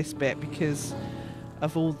whiz through this bit because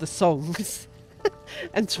of all the songs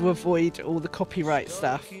and to avoid all the copyright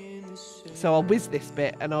stuff. So I'll whiz this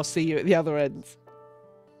bit and I'll see you at the other end.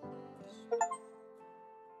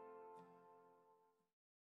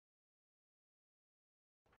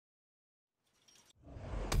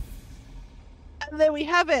 And there we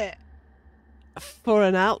have it for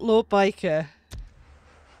an outlaw biker.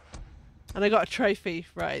 And I got a trophy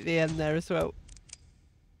right at the end there as well.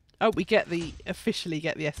 Oh, we get officially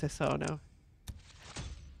get the SSR now.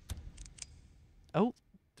 Oh,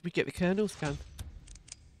 did we get the Colonel's gun?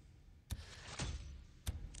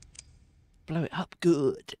 Blow it up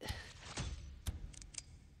good.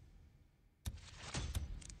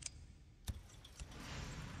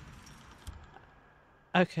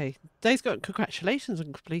 Okay, Days Gone. Congratulations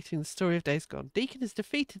on completing the story of Days Gone. Deacon has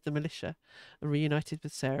defeated the militia and reunited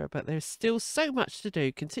with Sarah, but there is still so much to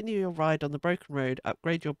do. Continue your ride on the broken road,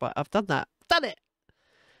 upgrade your bike. I've done that. Done it!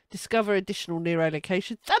 Discover additional Nero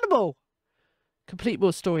locations. Done them all! Complete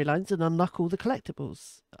more storylines and unlock all the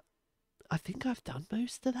collectibles. I think I've done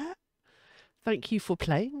most of that. Thank you for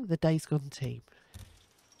playing the Days Gone team.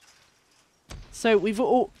 So we've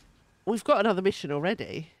got another mission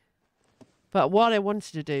already. But what I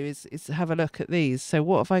wanted to do is have a look at these. So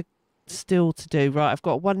what have I still to do. Right, I've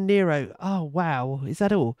got 1 Nero. Oh, wow. Is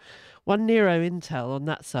that all? 1 Nero intel on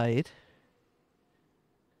that side.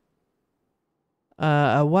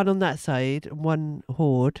 1 on that side and 1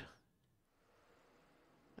 Horde.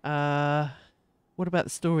 What about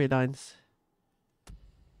the storylines?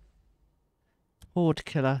 Horde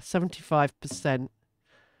killer, 75%.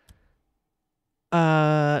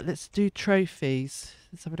 Let's do trophies.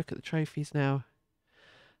 Let's have a look at the trophies now.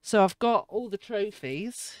 So I've got all the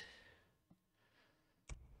trophies.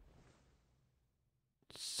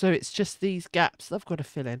 So it's just these gaps that I've got to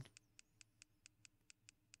fill in.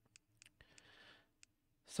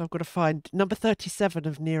 So I've got to find number 37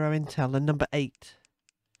 of Nero Intel and number 8.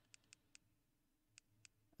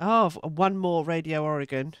 Oh, 1 more Radio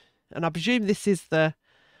Oregon. And I presume this is the...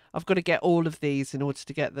 I've got to get all of these in order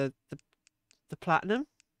to get the platinum.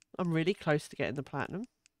 I'm really close to getting the platinum.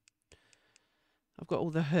 I've got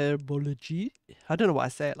all the herbology. I don't know why I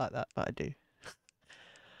say it like that, but I do.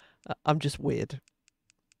 I'm just weird.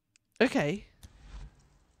 Okay.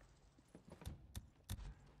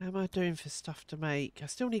 How am I doing for stuff to make? I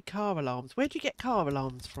still need car alarms. Where do you get car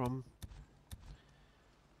alarms from?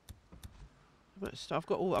 I've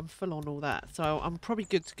got all. I'm full on all that, so I'm probably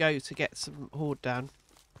good to go to get some Horde down.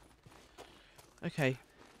 Okay.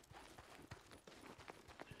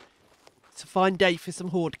 It's a fine day for some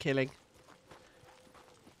Horde killing.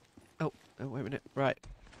 Oh, wait a minute. Right.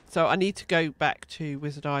 So I need to go back to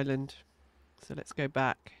Wizard Island. So let's go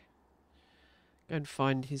back. Go and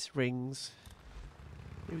find his rings.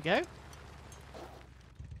 Here we go.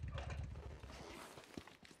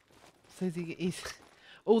 So he's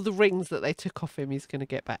all the rings that they took off him, he's going to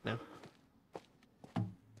get back now.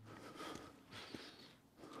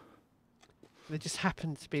 They just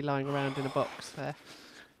happened to be lying around in a box there.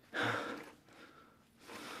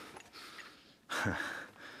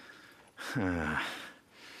 Here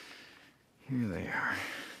they are.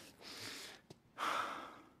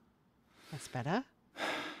 That's better.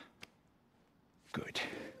 Good.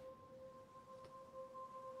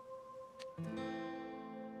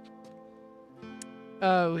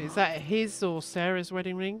 Oh, is that his or Sarah's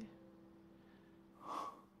wedding ring?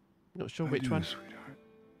 Not sure which one. Sweetheart.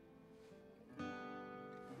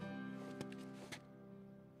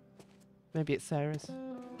 Maybe it's Sarah's.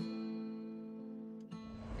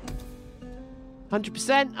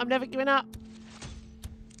 100%. I'm never giving up.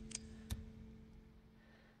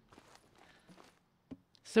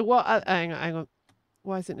 So what? Hang on.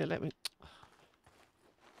 Why isn't it let me?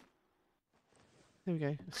 There we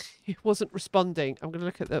go. He wasn't responding. I'm going to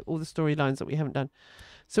look at all the storylines that we haven't done.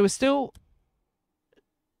 So we're still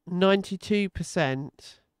 92%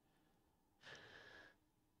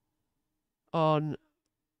 on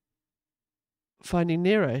finding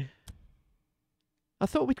Nero. I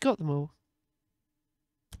thought we'd got them all.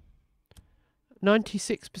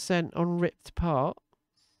 96% on ripped apart.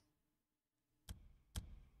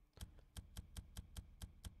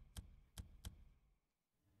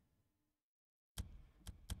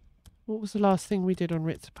 What was the last thing we did on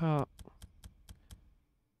ripped apart?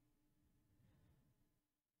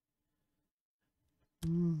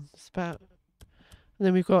 It's about... And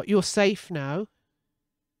then we've got You're Safe Now.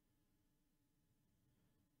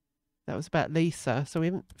 That was about Lisa, so we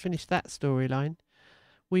haven't finished that storyline.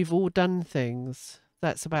 We've all done things.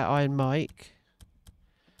 That's about Iron Mike.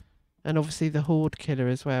 And obviously the Horde killer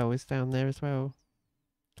as well is down there as well.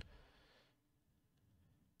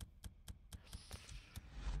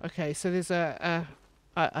 Okay, so there's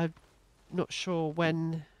I'm not sure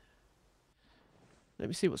when... Let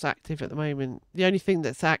me see what's active at the moment. The only thing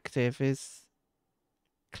that's active is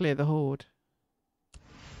clear the Horde.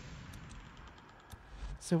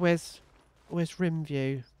 So where's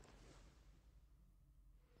Rimview?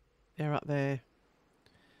 They're up there.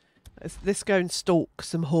 Let's go and stalk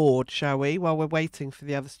some Horde, shall we? While we're waiting for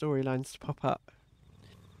the other storylines to pop up.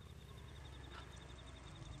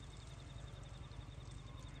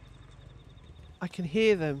 I can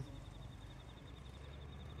hear them.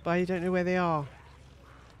 But I don't know where they are.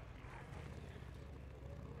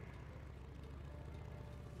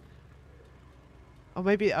 Or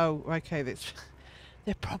maybe... Oh, okay.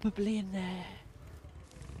 They're probably in there.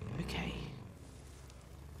 Okay.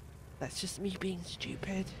 That's just me being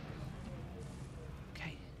stupid.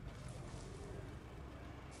 Okay.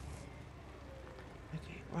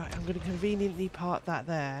 Okay, right. I'm going to conveniently park that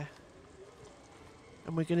there.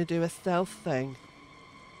 And we're going to do a stealth thing.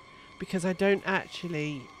 Because I don't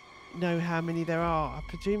actually know how many there are. I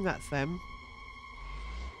presume that's them.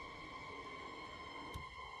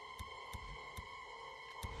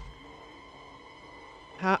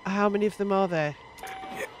 How many of them are there?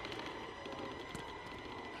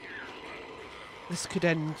 This could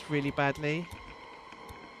end really badly.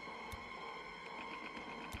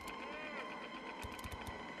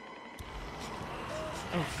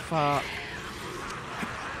 Oh, fuck.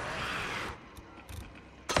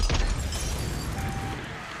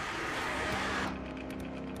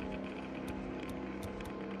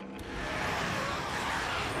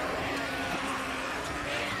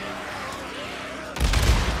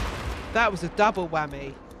 That was a double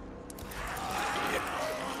whammy.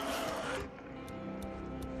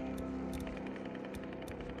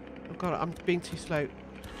 Oh god, I'm being too slow.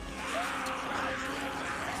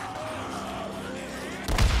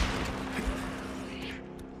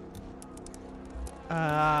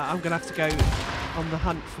 I'm gonna have to go on the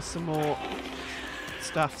hunt for some more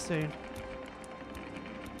stuff soon.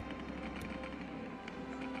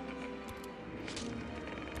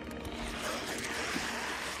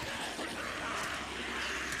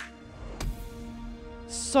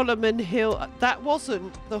 Solomon Hill. That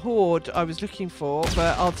wasn't the Horde I was looking for,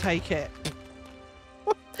 but I'll take it.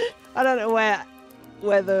 I don't know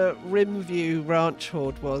where the Rimview Ranch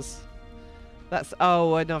Horde was. That's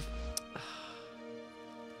enough.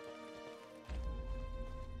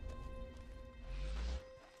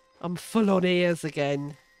 I'm full on ears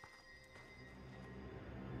again.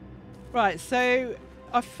 Right, so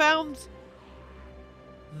I found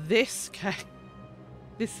this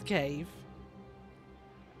cave.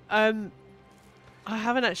 I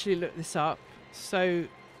haven't actually looked this up, so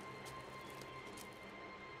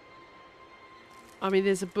I mean,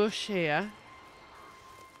 there's a bush here.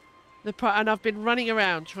 And I've been running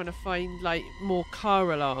around trying to find like more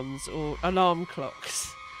car alarms or alarm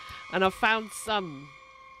clocks, and I've found some.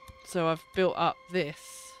 So I've built up this,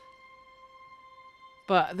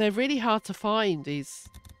 but they're really hard to find. These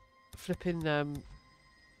flipping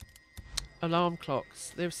alarm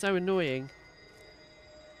clocks. They're so annoying.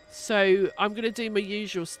 So I'm going to do my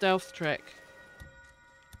usual stealth trick.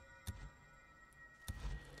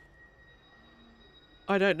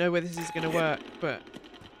 I don't know whether this is going to work, but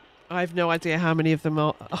I have no idea how many of them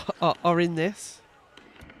are in this,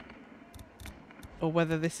 or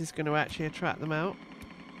whether this is going to actually attract them out.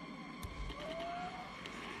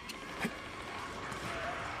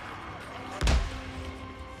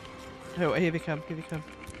 Oh, here they come, here they come.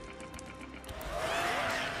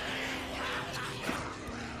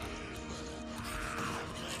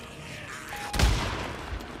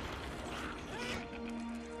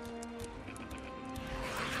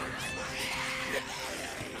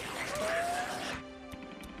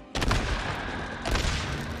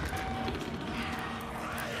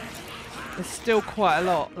 There's still quite a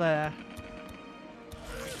lot there.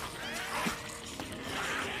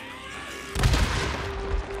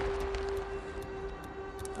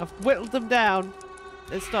 I've whittled them down.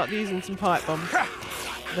 Let's start using some pipe bombs.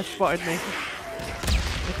 They've spotted me.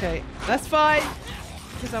 Okay, that's fine,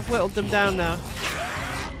 because I've whittled them down now.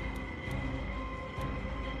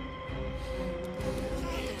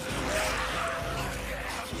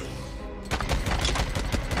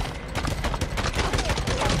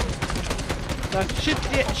 So I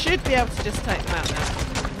should be able to just take them out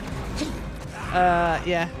now.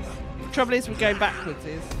 Yeah. The trouble is, we're going backwards.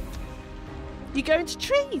 You go into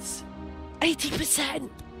trees. 80%.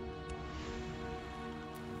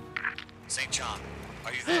 St. John,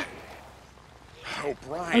 are you there?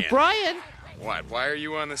 O'Brien. O'Brien? What? Why are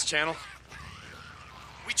you on this channel?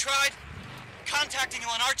 We tried contacting you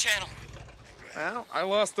on our channel. Well, I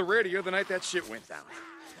lost the radio the night that shit went down.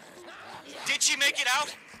 Did she make it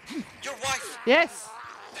out? Your wife? Yes.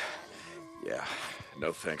 Yeah,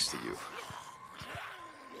 no thanks to you.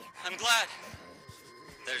 I'm glad.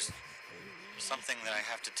 There's something that I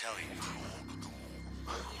have to tell you.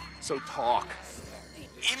 So talk.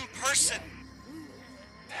 In person.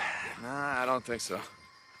 Nah, I don't think so.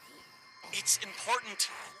 It's important.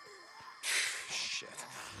 Shit.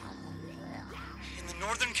 In the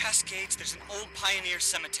northern Cascades, there's an old pioneer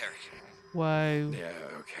cemetery. Whoa. Yeah,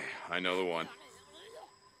 okay. I know the one.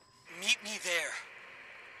 Meet me there.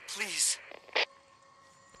 Please.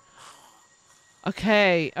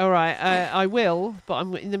 Okay, alright, I will, but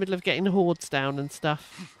I'm in the middle of getting the hordes down and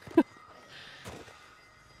stuff.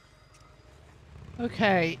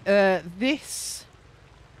 Okay, this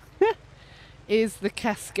is the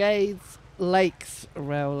Cascades Lakes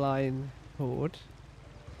rail line horde.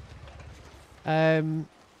 I'm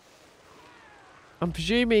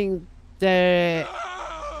presuming they're...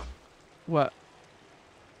 What?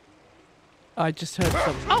 I just heard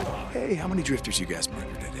something. Oh! Hey, how many drifters you guys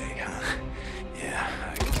murdered today, huh? Yeah,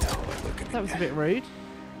 I can tell by looking at That was a bit rude.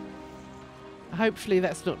 Hopefully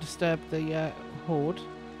that's not disturbed the horde.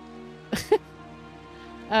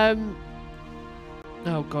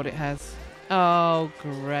 Oh god, it has. Oh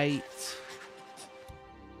great.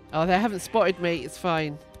 Oh, they haven't spotted me. It's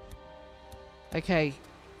fine. Okay.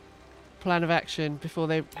 Plan of action before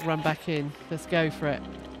they run back in. Let's go for it.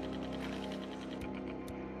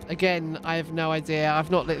 Again, I have no idea.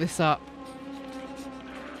 I've not lit this up.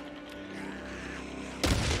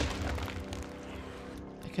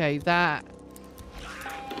 Okay, that...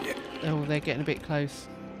 Oh, they're getting a bit close.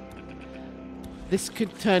 This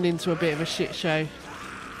could turn into a bit of a shit show.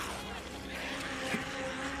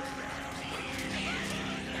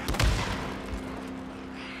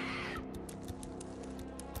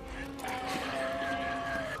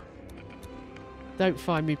 Don't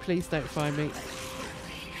find me, please don't find me.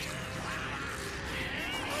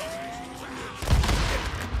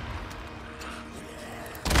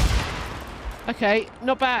 Okay,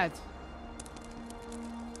 not bad.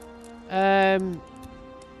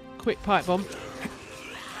 Quick pipe bomb.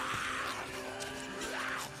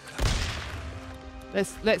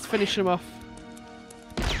 Let's finish them off.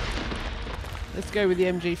 Let's go with the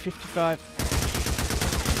MG55.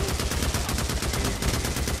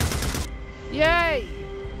 Yay!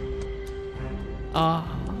 Oh,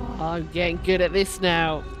 I'm getting good at this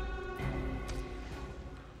now.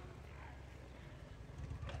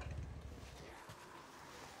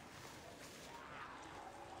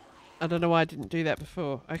 I don't know why I didn't do that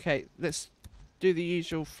before. Okay, let's do the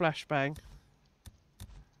usual flashbang.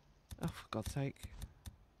 Oh, for God's sake.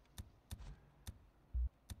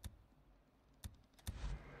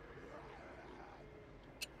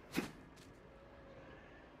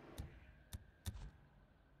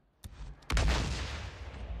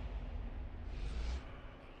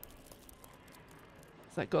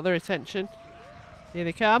 Has that got their attention? Here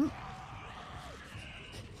they come.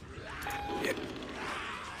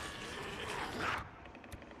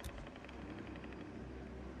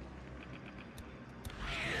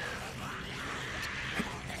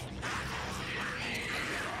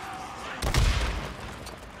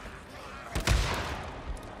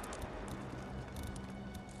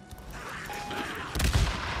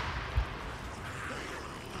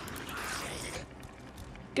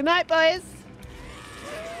 Good night, boys.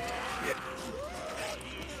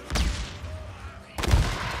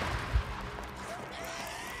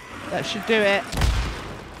 That should do it.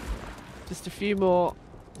 Just a few more.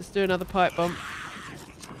 Let's do another pipe bomb.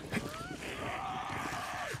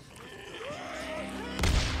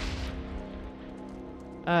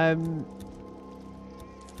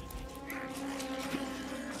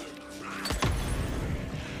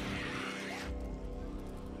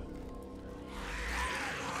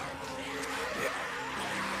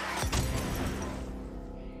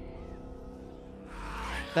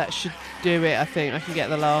 That should do it, I think. I can get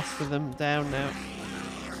the last of them down now.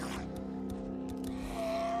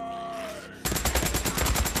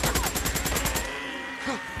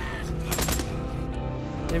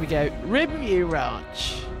 There we go. Riverview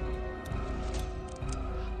Ranch.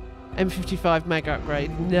 M55 mag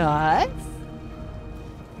upgrade. Nice.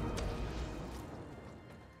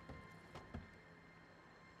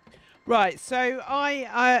 Right, so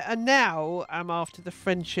I now am after the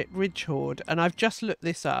Friendship Ridge Horde, and I've just looked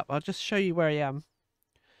this up. I'll just show you where I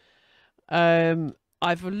am.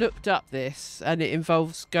 I've looked up this, and it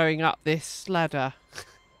involves going up this ladder.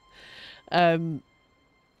 Oh,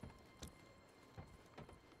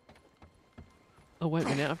 wait a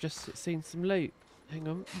minute, I've just seen some loot. Hang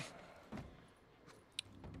on.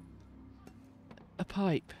 A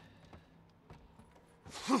pipe.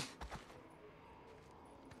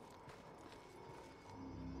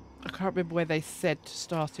 I can't remember where they said to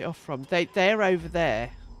start it off from. They're over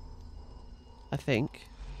there, I think.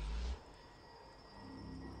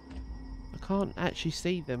 I can't actually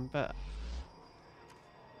see them, but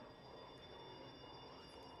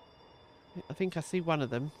I think I see one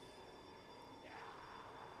of them.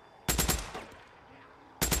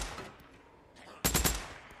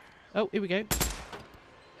 Oh, here we go.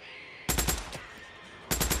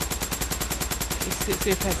 Let's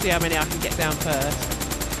see if I see how many I can get down first.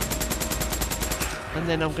 And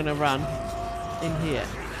then I'm going to run in here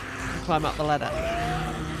and climb up the ladder.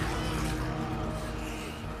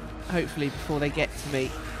 Hopefully before they get to me.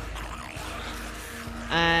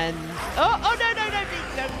 And... Oh, no,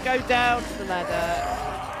 don't go down the ladder.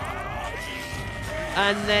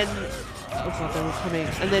 And then... Oh, God, they're all coming.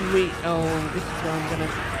 And then we... Oh, this is where I'm going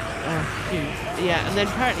to... Oh, yeah, and then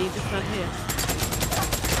apparently you just run here.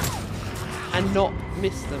 And not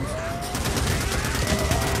miss them.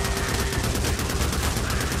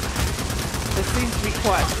 There seems to be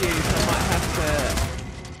quite a few, so I might have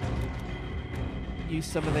to use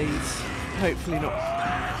some of these. Hopefully not.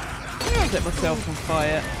 I'll set myself on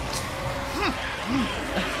fire.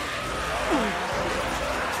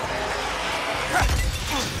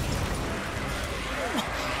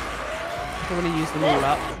 I want to use them all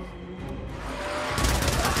up.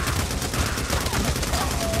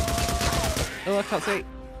 Oh, I can't see.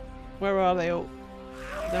 Where are they all?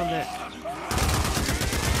 Down there.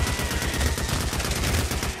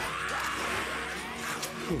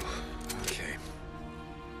 Okay.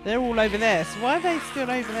 They're all over there, so why are they still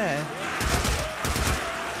over there?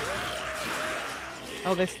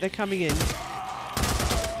 Oh, they're coming in.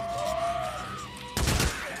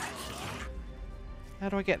 How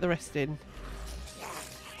do I get the rest in?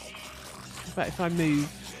 What about if I move?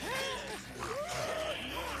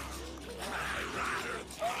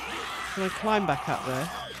 Can I climb back up there?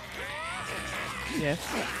 Yes.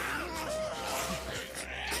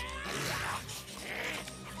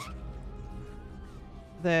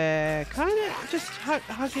 They're kind of just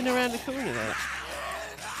hugging around the corner there.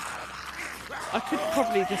 I could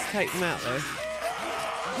probably just take them out though.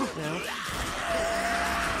 Now.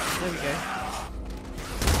 There we go.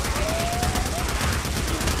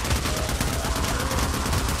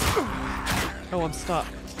 Oh, I'm stuck.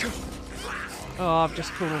 Oh, I've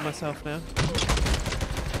just cornered myself now.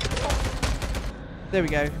 There we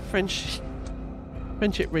go. Friendship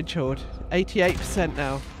Ridge Horde. 88%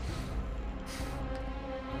 now.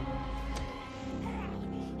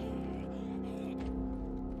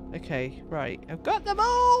 Okay, right. I've got them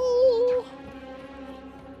all!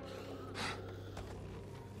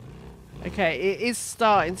 Okay, it is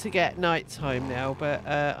starting to get night time now, but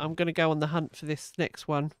I'm going to go on the hunt for this next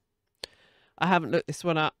one. I haven't looked this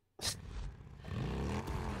one up.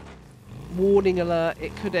 Warning alert,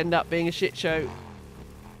 it could end up being a shit show.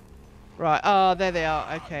 Right, oh, there they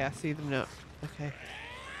are. Okay, I see them now. Okay.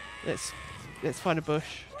 Let's find a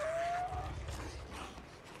bush.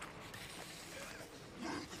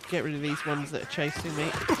 Get rid of these ones that are chasing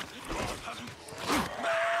me.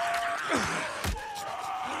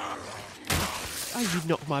 Oh, you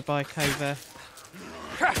knocked my bike over.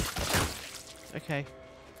 Okay.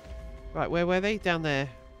 Right, where were they? Down there.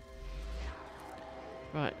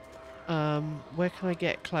 Right. Where can I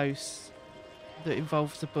get close that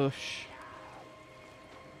involves a bush?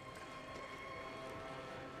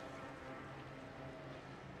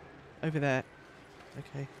 Over there.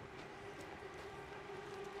 Okay.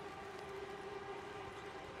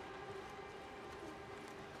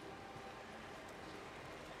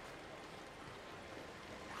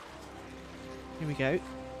 Here we go.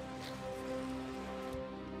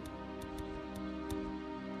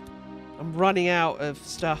 I'm running out of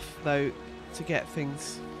stuff though to get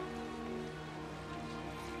things.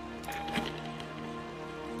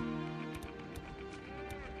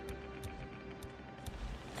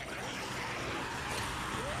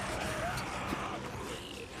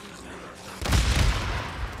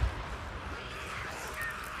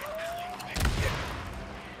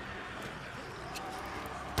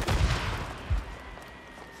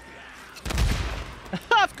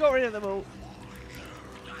 I've got rid of them all.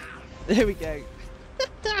 There we go.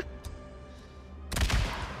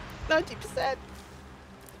 90%.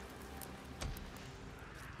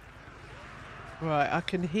 Right, I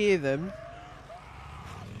can hear them.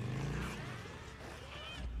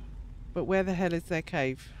 But where the hell is their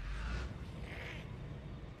cave?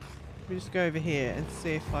 Let me just go over here and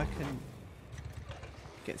see if I can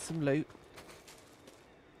get some loot.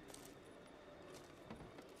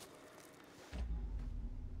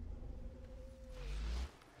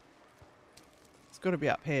 It's got to be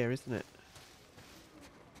up here, isn't it?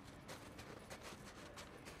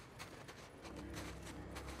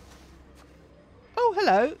 Oh,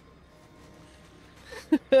 hello.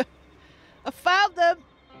 I found them.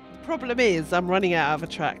 The problem is I'm running out of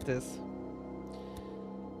attractors.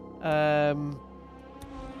 I'm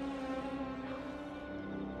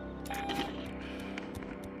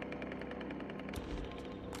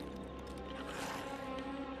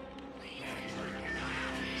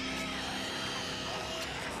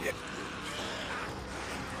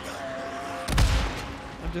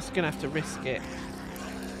just gonna have to risk it.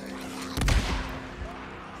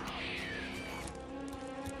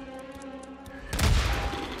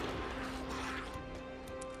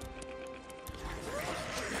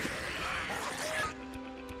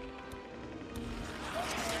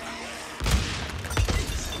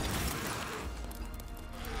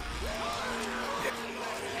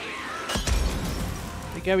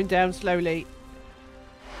 They're going down slowly.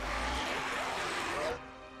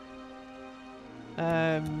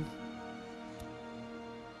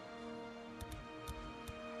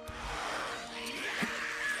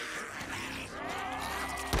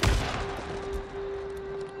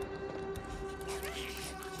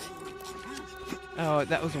 Oh,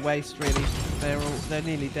 that was a waste, really. They're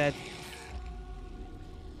nearly dead.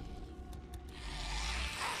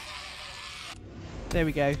 There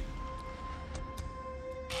we go.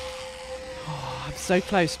 Oh, I'm so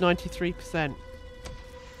close, 93%.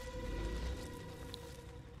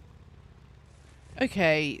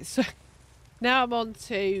 Okay, so now I'm on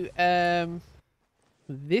to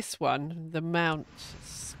this one, the Mount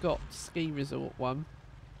Scott Ski Resort one.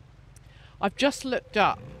 I've just looked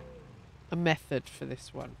up a method for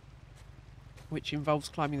this one, which involves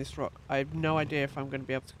climbing this rock. I have no idea if I'm going to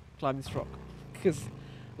be able to climb this rock, because,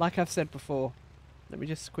 like I've said before, let me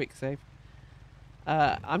just quick save.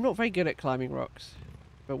 I'm not very good at climbing rocks,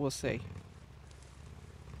 but we'll see.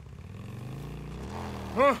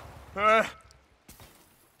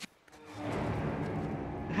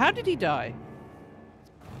 How did he die?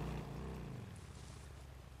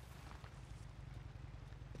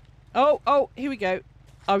 Oh, here we go.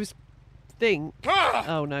 Oh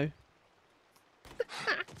no.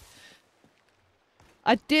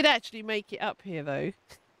 I did actually make it up here though.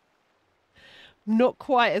 Not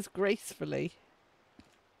quite as gracefully.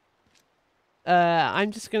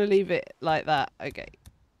 I'm just going to leave it like that. Okay.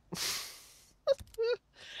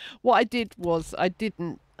 What I did was I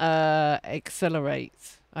didn't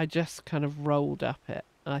accelerate. I just kind of rolled up it.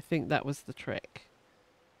 And I think that was the trick.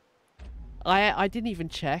 I didn't even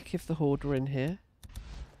check if the Horde were in here.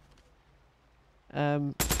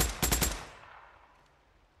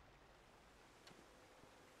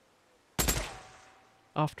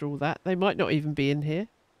 After all that, they might not even be in here.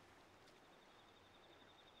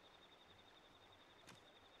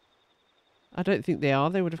 I don't think they are.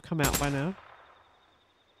 They would have come out by now.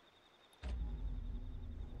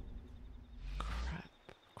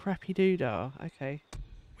 Crappy doodah. Okay.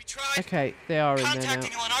 We tried. Okay, they are in there now.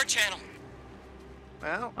 Contacting you on our channel.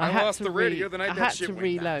 Well, I lost the radio the night that shit went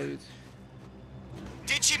down. I had to reload.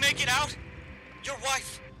 Did she make it out? Your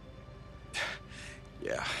wife?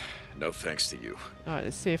 Yeah, no thanks to you. Alright,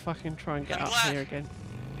 let's see if I can try and get I'm up glad. here again.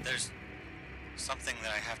 There's something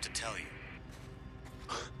that I have to tell you.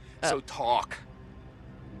 So talk.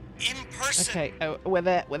 In person. Okay, oh, we're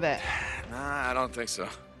there. Nah, I don't think so.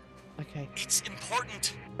 Okay. It's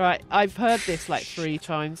important. Right, I've heard this like 3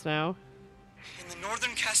 times now. In the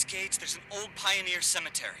northern Cascades, there's an old pioneer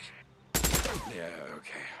cemetery. Yeah,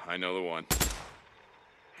 okay. I know the one.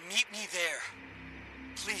 Meet me there.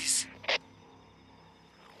 Please.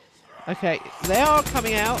 Okay, they are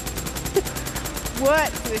coming out.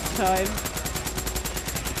 Worked this time.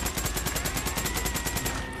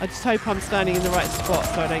 I just hope I'm standing in the right spot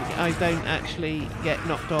so I don't actually get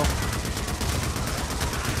knocked off.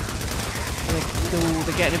 Oh,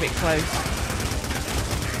 they're getting a bit close.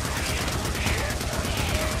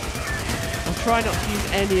 I'll try not to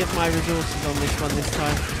use any of my resources on this one this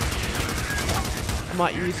time. I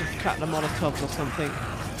might use a couple of Molotovs or something.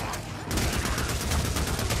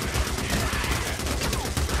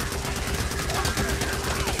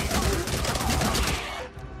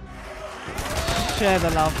 Share the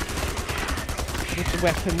love with the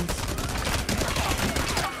weapons.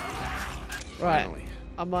 Right,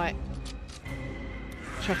 I might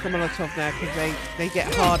chuck a Molotov now because they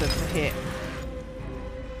get harder to hit.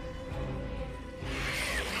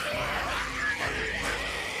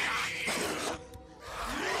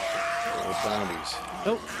 Bounties.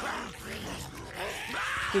 Oh,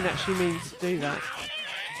 didn't actually mean to do that.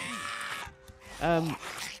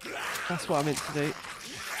 That's what I meant to do.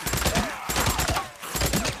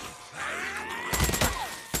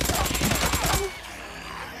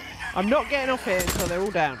 I'm not getting off here until they're all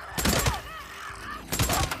down.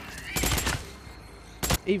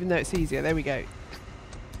 Even though it's easier. There we go.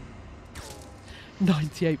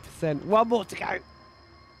 98%. One more to go.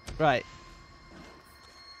 Right.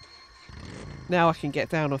 Now I can get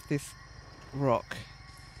down off this rock.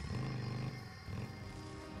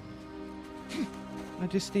 I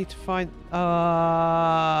just need to find...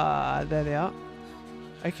 there they are.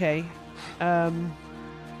 Okay.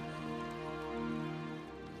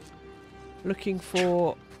 Looking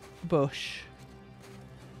for bush.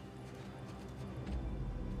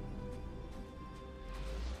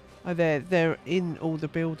 Oh, they're in all the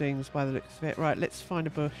buildings by the looks of it. Right, let's find a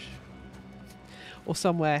bush. Or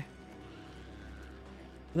somewhere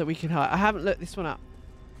that we can hide. I haven't looked this one up.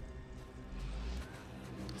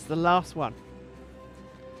 It's the last one.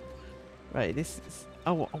 Right, this is...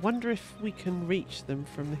 Oh, I wonder if we can reach them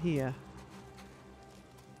from here.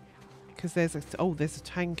 Because there's a... Oh, there's a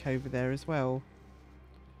tank over there as well.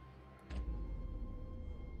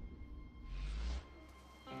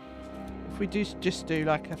 If we do just do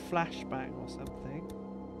like a flashbang or something.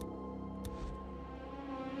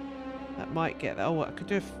 That might get that. Oh, I could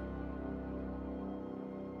do if...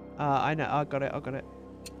 I know, I got it.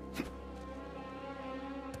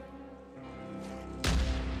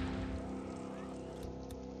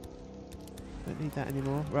 Don't need that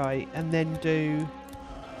anymore. Right, and then do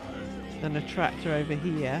an attractor over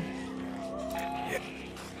here.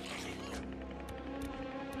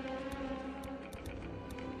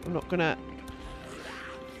 I'm not gonna...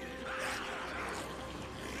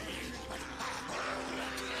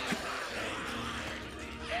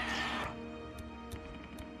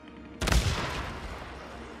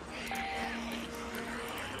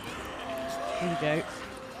 There we go.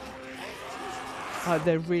 Oh,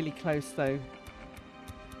 they're really close though.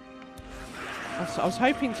 I was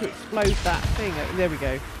hoping to explode that thing. There we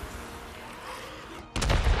go.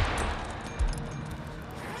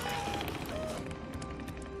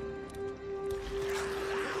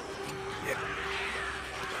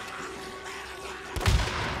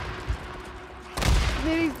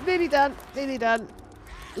 Nearly done.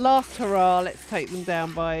 Last hurrah. Let's take them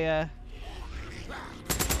down by... There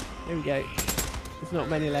we go. There's not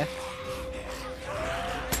many left.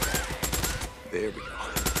 There we go.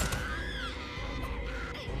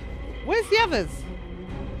 Where's the others?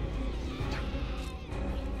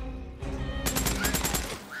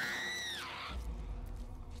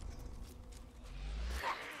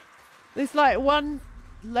 There's like one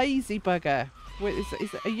lazy bugger. Wait,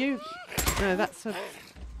 are you? No, that's a...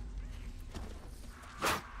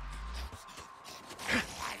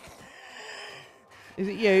 Is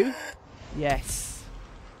it you? Yes.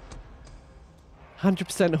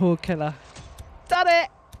 100% horde killer. Done it!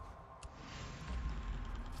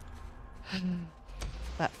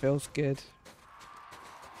 That feels good.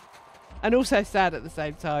 And also sad at the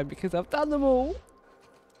same time because I've done them all.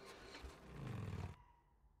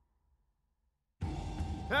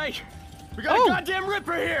 Hey! We got a goddamn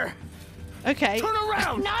Ripper here! Okay. Turn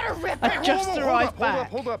around! Not a Ripper! I just arrived back.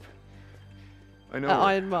 Hold up. I know.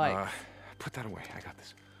 Iron Mike. Put that away. I got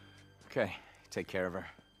this. Okay, take care of her.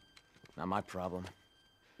 Not my problem.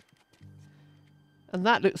 And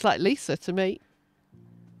that looks like Lisa to me.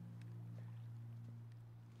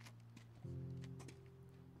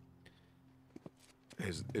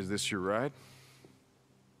 Is this your ride?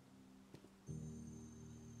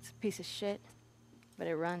 It's a piece of shit, but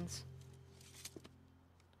it runs.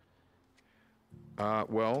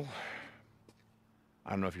 Well, I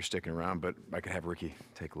don't know if you're sticking around, but I could have Ricky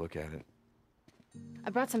take a look at it. I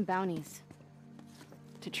brought some bounties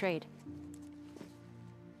to trade.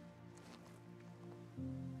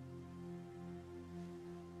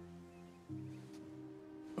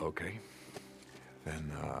 Okay.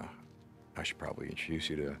 Then, I should probably introduce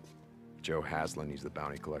you to Joe Haslin. He's the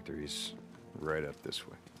bounty collector. He's right up this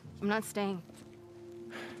way. I'm not staying.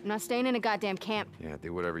 I'm not staying in a goddamn camp. Yeah,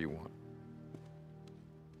 do whatever you want.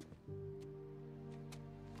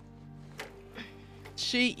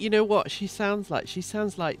 You know what she sounds like? She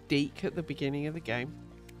sounds like Deke at the beginning of the game.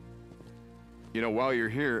 You know, while you're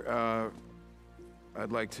here,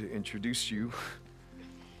 I'd like to introduce you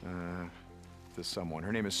to someone.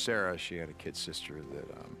 Her name is Sarah. She had a kid sister that,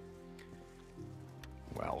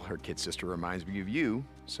 well, her kid sister reminds me of you,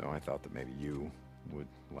 so I thought that maybe you would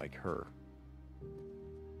like her.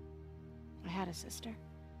 I had a sister.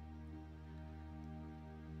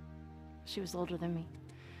 She was older than me.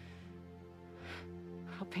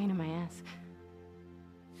 Real pain in my ass.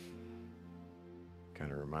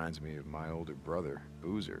 Kind of reminds me of my older brother,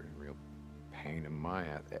 Boozer. Real pain in my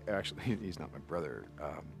ass. Actually, he's not my brother.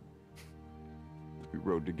 We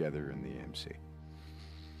rode together in the MC.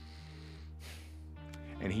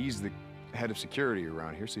 And he's the head of security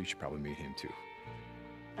around here, so you should probably meet him too.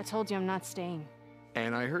 I told you I'm not staying.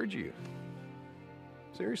 And I heard you.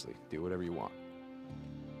 Seriously, do whatever you want.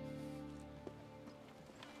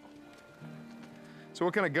 So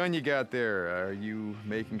what kind of gun you got there? Are you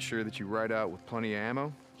making sure that you ride out with plenty of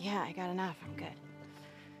ammo? Yeah, I got enough. I'm good.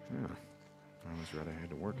 Yeah. I was rather had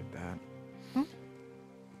to work at that.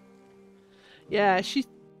 Yeah, she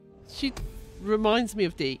reminds me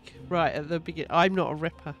of Deke right at the beginning. I'm not a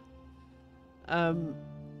Ripper.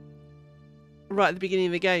 Right at the beginning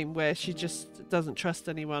of the game, where she just doesn't trust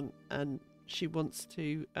anyone and she wants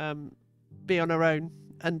to be on her own.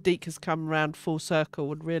 And Deke has come around full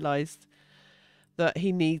circle and realised that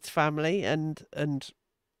he needs family, and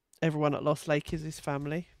everyone at Lost Lake is his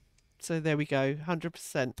family. So there we go.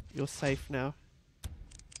 100%. You're safe now.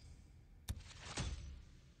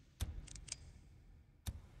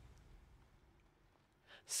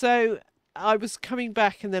 So I was coming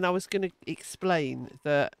back and then I was going to explain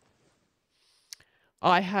that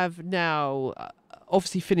I have now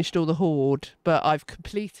obviously finished all the Horde, but I've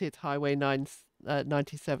completed Highway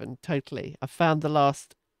 97 totally. I found the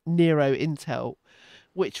last Nero intel,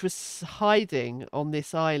 which was hiding on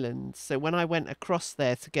this island. So when I went across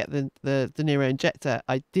there to get the Nero injector,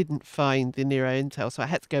 I didn't find the Nero intel, so I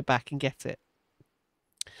had to go back and get it.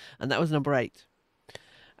 And that was number 8.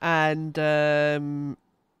 And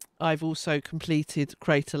I've also completed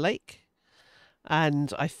Crater Lake.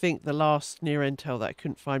 And I think the last Nero intel that I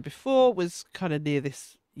couldn't find before was kind of near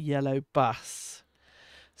this yellow bus.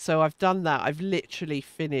 So I've done that. I've literally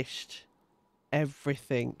finished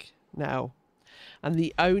everything now. And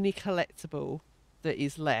the only collectible that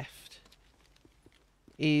is left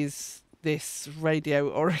is this Radio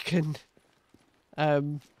Oregon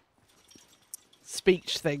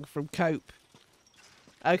speech thing from Cope.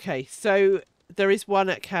 Okay, so there is one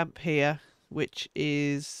at camp here, which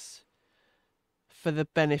is for the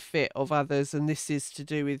benefit of others, and this is to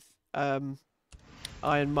do with Iron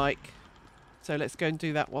Mike. So let's go and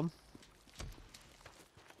do that one.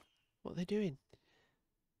 What are they doing?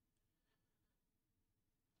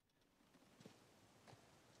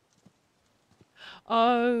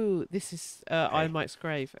 Oh, this is Iron Mike's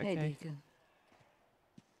grave. Okay. Hey, Deacon.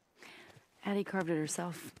 Addie carved it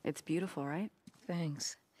herself. It's beautiful, right?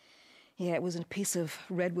 Thanks. Yeah, it was a piece of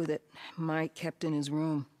redwood that Mike kept in his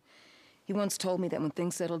room. He once told me that when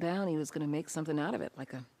things settled down, he was going to make something out of it,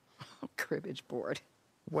 like a cribbage board.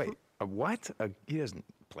 Wait, a what? He doesn't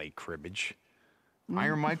play cribbage.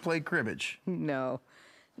 Iron Mike played cribbage. No,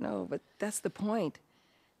 but that's the point.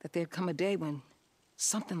 That there'd come a day when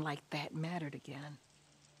something like that mattered again.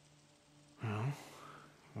 Well,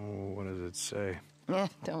 what does it say? Yeah,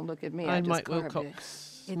 don't look at me. Iron I just Mike carved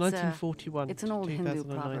Wilcox, It's, 1941 it's an to old Hindu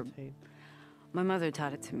 2019. proverb. My mother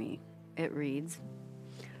taught it to me. It reads,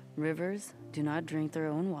 "Rivers do not drink their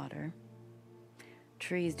own water.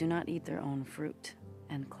 Trees do not eat their own fruit.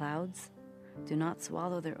 And clouds do not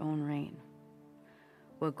swallow their own rain.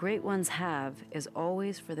 What great ones have is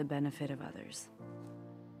always for the benefit of others."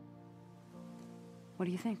 What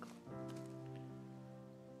do you think?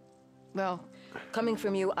 Well, coming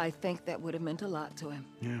from you, I think that would have meant a lot to him.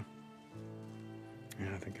 Yeah.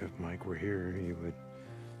 Yeah, I think if Mike were here, he would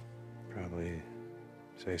probably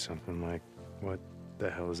say something like, "What the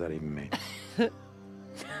hell does that even mean?" That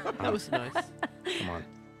was nice. Come on.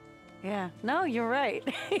 Yeah, no, you're right.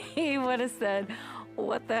 He would have said,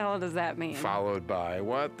 "What the hell does that mean?" Followed by,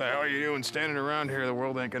 "What the hell are you doing standing around here? The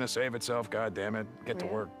world ain't gonna save itself, God damn it. Get to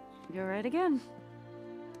work." You're right again.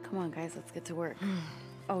 Come on, guys, let's get to work.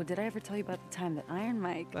 Oh, did I ever tell you about the time that Iron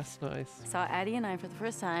Mike That's nice. saw Addie and I for the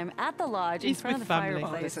first time at the lodge in He's front of with the family.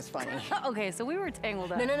 fireplace? Oh, this is funny. Okay, so we were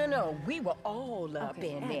tangled up. No. We were all up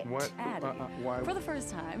in it. What? Addie, Why? for the first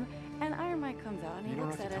time, and Iron Mike comes out and he You don't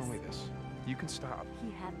looks have to at us. tell me this. You can stop.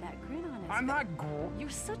 He had that grin on his I'm face. not You're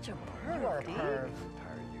such a perv, You are a Dee. perv. I'm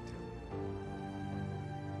tired of you two.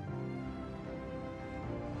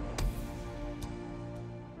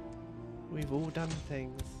 We've all done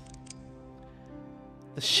things.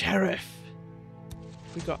 The sheriff.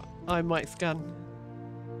 We got Iron Mike's gun.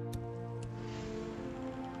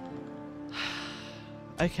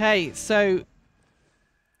 Okay, so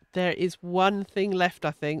there is one thing left.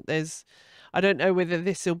 I think I don't know whether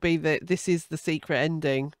this will be this is the secret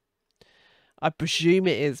ending. I presume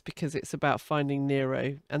it is because it's about finding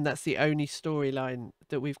Nero, and that's the only storyline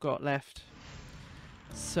that we've got left.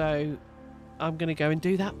 So I'm going to go and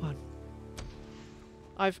do that one.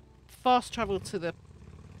 I've fast travelled to the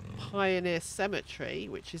Pioneer Cemetery,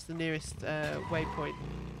 which is the nearest waypoint,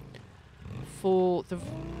 for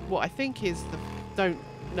what I think is the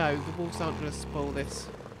wolves aren't going to spoil this.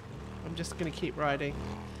 I'm just going to keep riding.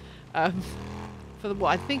 For what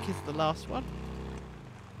I think is the last one.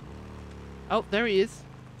 Oh, there he is.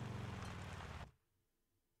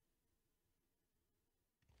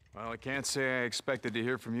 Well, I can't say I expected to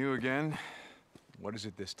hear from you again. What is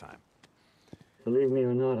it this time? Believe me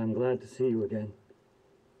or not, I'm glad to see you again.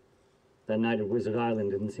 That night at Wizard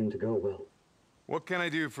Island didn't seem to go well. What can I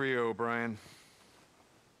do for you, O'Brien?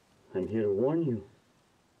 I'm here to warn you.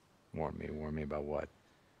 Warn me about what?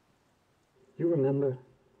 You remember?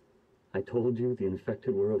 I told you the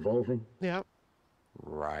infected were evolving? Yeah.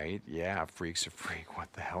 Right, yeah, freak's a freak.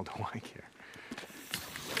 What the hell do I care?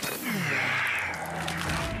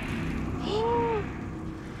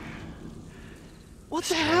 What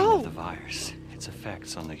the hell? The virus, its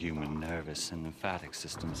effects on the human nervous and lymphatic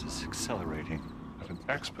systems is accelerating at an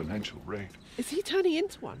exponential rate. Is he turning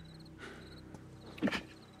into one?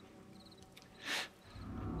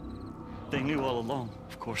 They knew all along,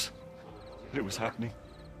 of course, that it was happening.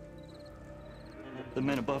 The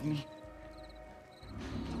men above me.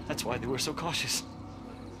 That's why they were so cautious.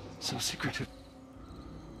 So secretive.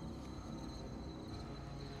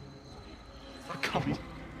 They're coming.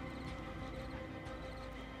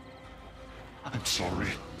 I'm sorry.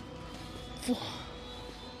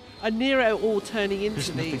 And Nero all turning into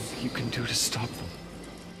There's nothing these. you can do to stop them.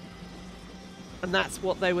 And that's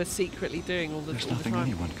what they were secretly doing all the There's all the nothing time.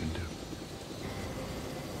 anyone can do.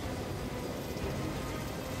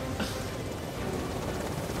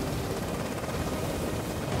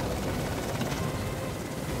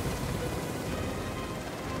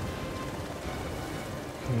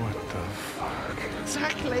 What the fuck?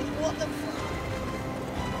 Exactly. What the fuck?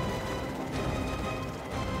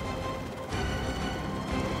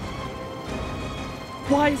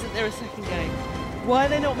 Why isn't there a second game? Why are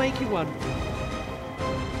they not making one?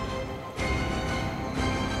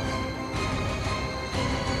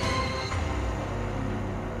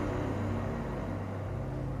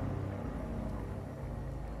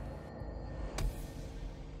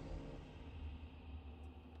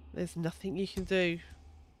 There's nothing you can do.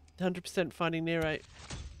 100% finding Nero.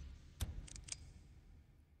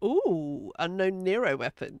 Ooh, unknown Nero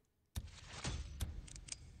weapon.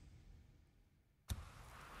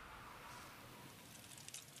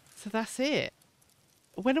 So that's it.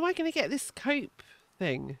 When am I going to get this cope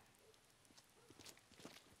thing?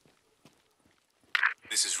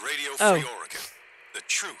 This is Radio Oh. Free Oregon. The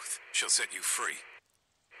truth shall set you free.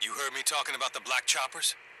 You heard me talking about the black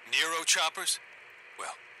choppers? Nero choppers?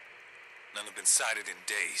 Well, none have been sighted in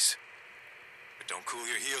days. But don't cool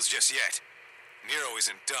your heels just yet. Nero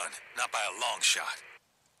isn't done, not by a long shot.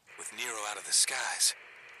 With Nero out of the skies,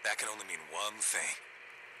 that can only mean one thing.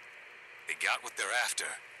 They got what they're after,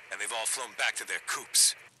 and they've all flown back to their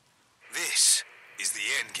coops. This is the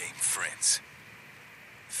endgame, friends.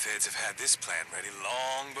 The feds have had this plan ready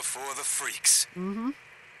long before the freaks. Mm-hmm.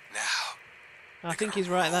 Now, I think he's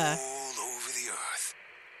right there. all over the earth.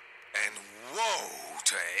 And woe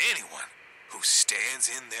to anyone who stands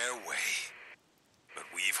in their way. But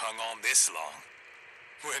we've hung on this long.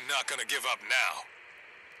 We're not gonna give up now.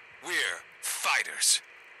 We're fighters.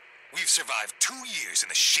 We've survived 2 years in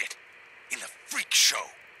the shit, in the freak show.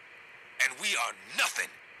 And we are nothing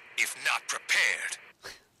if not prepared.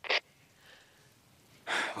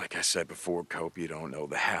 Like I said before, Cope, you don't know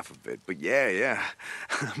the half of it. But yeah,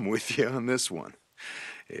 I'm with you on this one.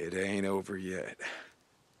 It ain't over yet.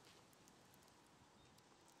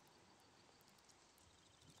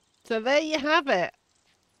 So there you have it.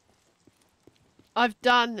 I've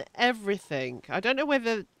done everything. I don't know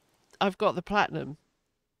whether I've got the platinum.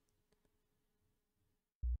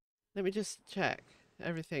 Let me just check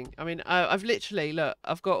everything. I mean, I've literally, look,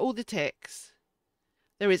 I've got all the ticks.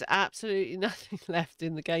 There is absolutely nothing left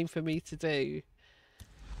in the game for me to do.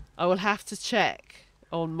 I will have to check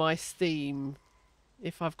on my Steam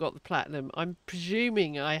if I've got the platinum. I'm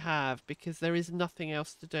presuming I have, because there is nothing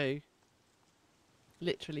else to do.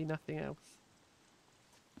 Literally nothing else.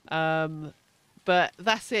 But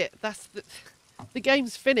that's it. That's the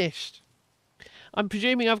game's finished. I'm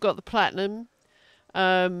presuming I've got the platinum.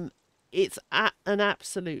 It's an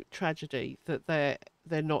absolute tragedy that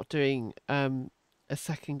they're not doing a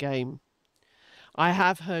second game. I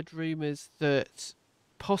have heard rumours that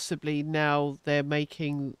possibly now they're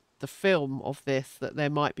making the film of this, that there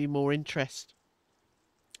might be more interest,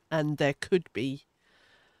 and there could be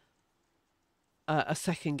a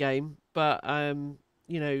second game, but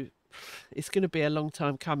you know, it's going to be a long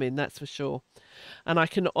time coming, that's for sure. And I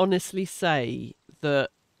can honestly say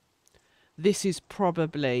that this is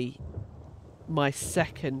probably my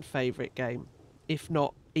second favourite game, if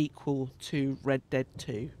not equal to Red Dead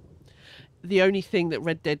 2. The only thing that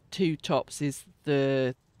Red Dead 2 tops is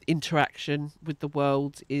the interaction with the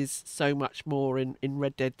world is so much more in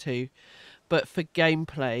Red Dead 2. But for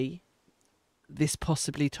gameplay, this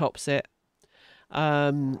possibly tops it.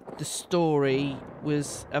 The story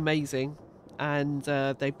was amazing, and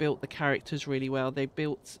they built the characters really well. They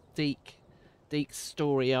built Deke's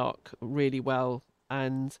story arc really well,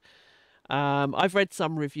 and I've read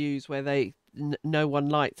some reviews where no one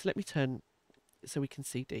liked. Let me turn so we can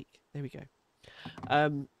see Deke. There we go.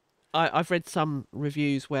 I've read some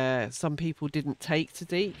reviews where some people didn't take to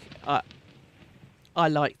Deke. I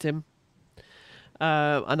liked him.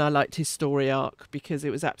 And I liked his story arc because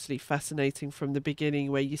it was absolutely fascinating from the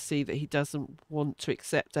beginning, where you see that he doesn't want to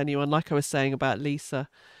accept anyone, like I was saying about Lisa,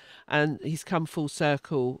 and he's come full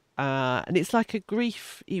circle, and it's like a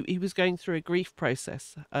grief. He was going through a grief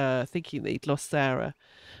process, thinking that he'd lost Sarah,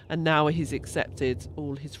 and now he's accepted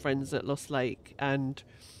all his friends at Lost Lake, and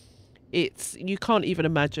you can't even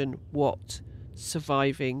imagine what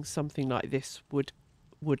surviving something like this would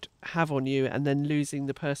would have on you, and then losing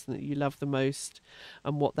the person that you love the most,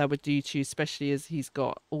 and what that would do to you, especially as he's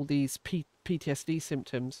got all these PTSD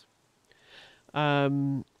symptoms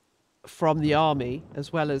from the army,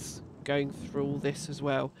 as well as going through all this as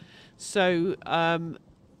well. So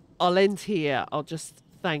I'll end here. I'll just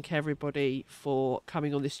thank everybody for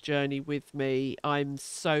coming on this journey with me. I'm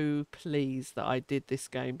so pleased that I did this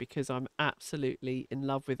game, because I'm absolutely in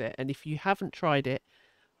love with it. And if you haven't tried it,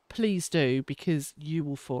 please do, because you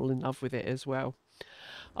will fall in love with it as well.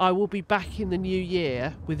 I will be back in the new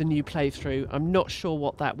year with a new playthrough. I'm not sure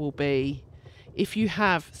what that will be. If you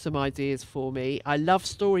have some ideas for me, I love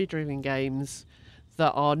story-driven games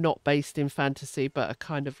that are not based in fantasy but are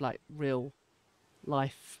kind of like real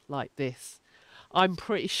life like this. I'm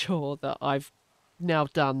pretty sure that I've now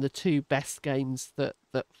done the 2 best games that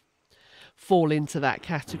fall into that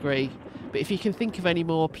category. But if you can think of any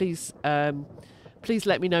more, please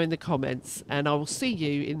let me know in the comments, and I will see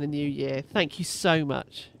you in the new year. Thank you so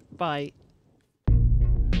much. Bye.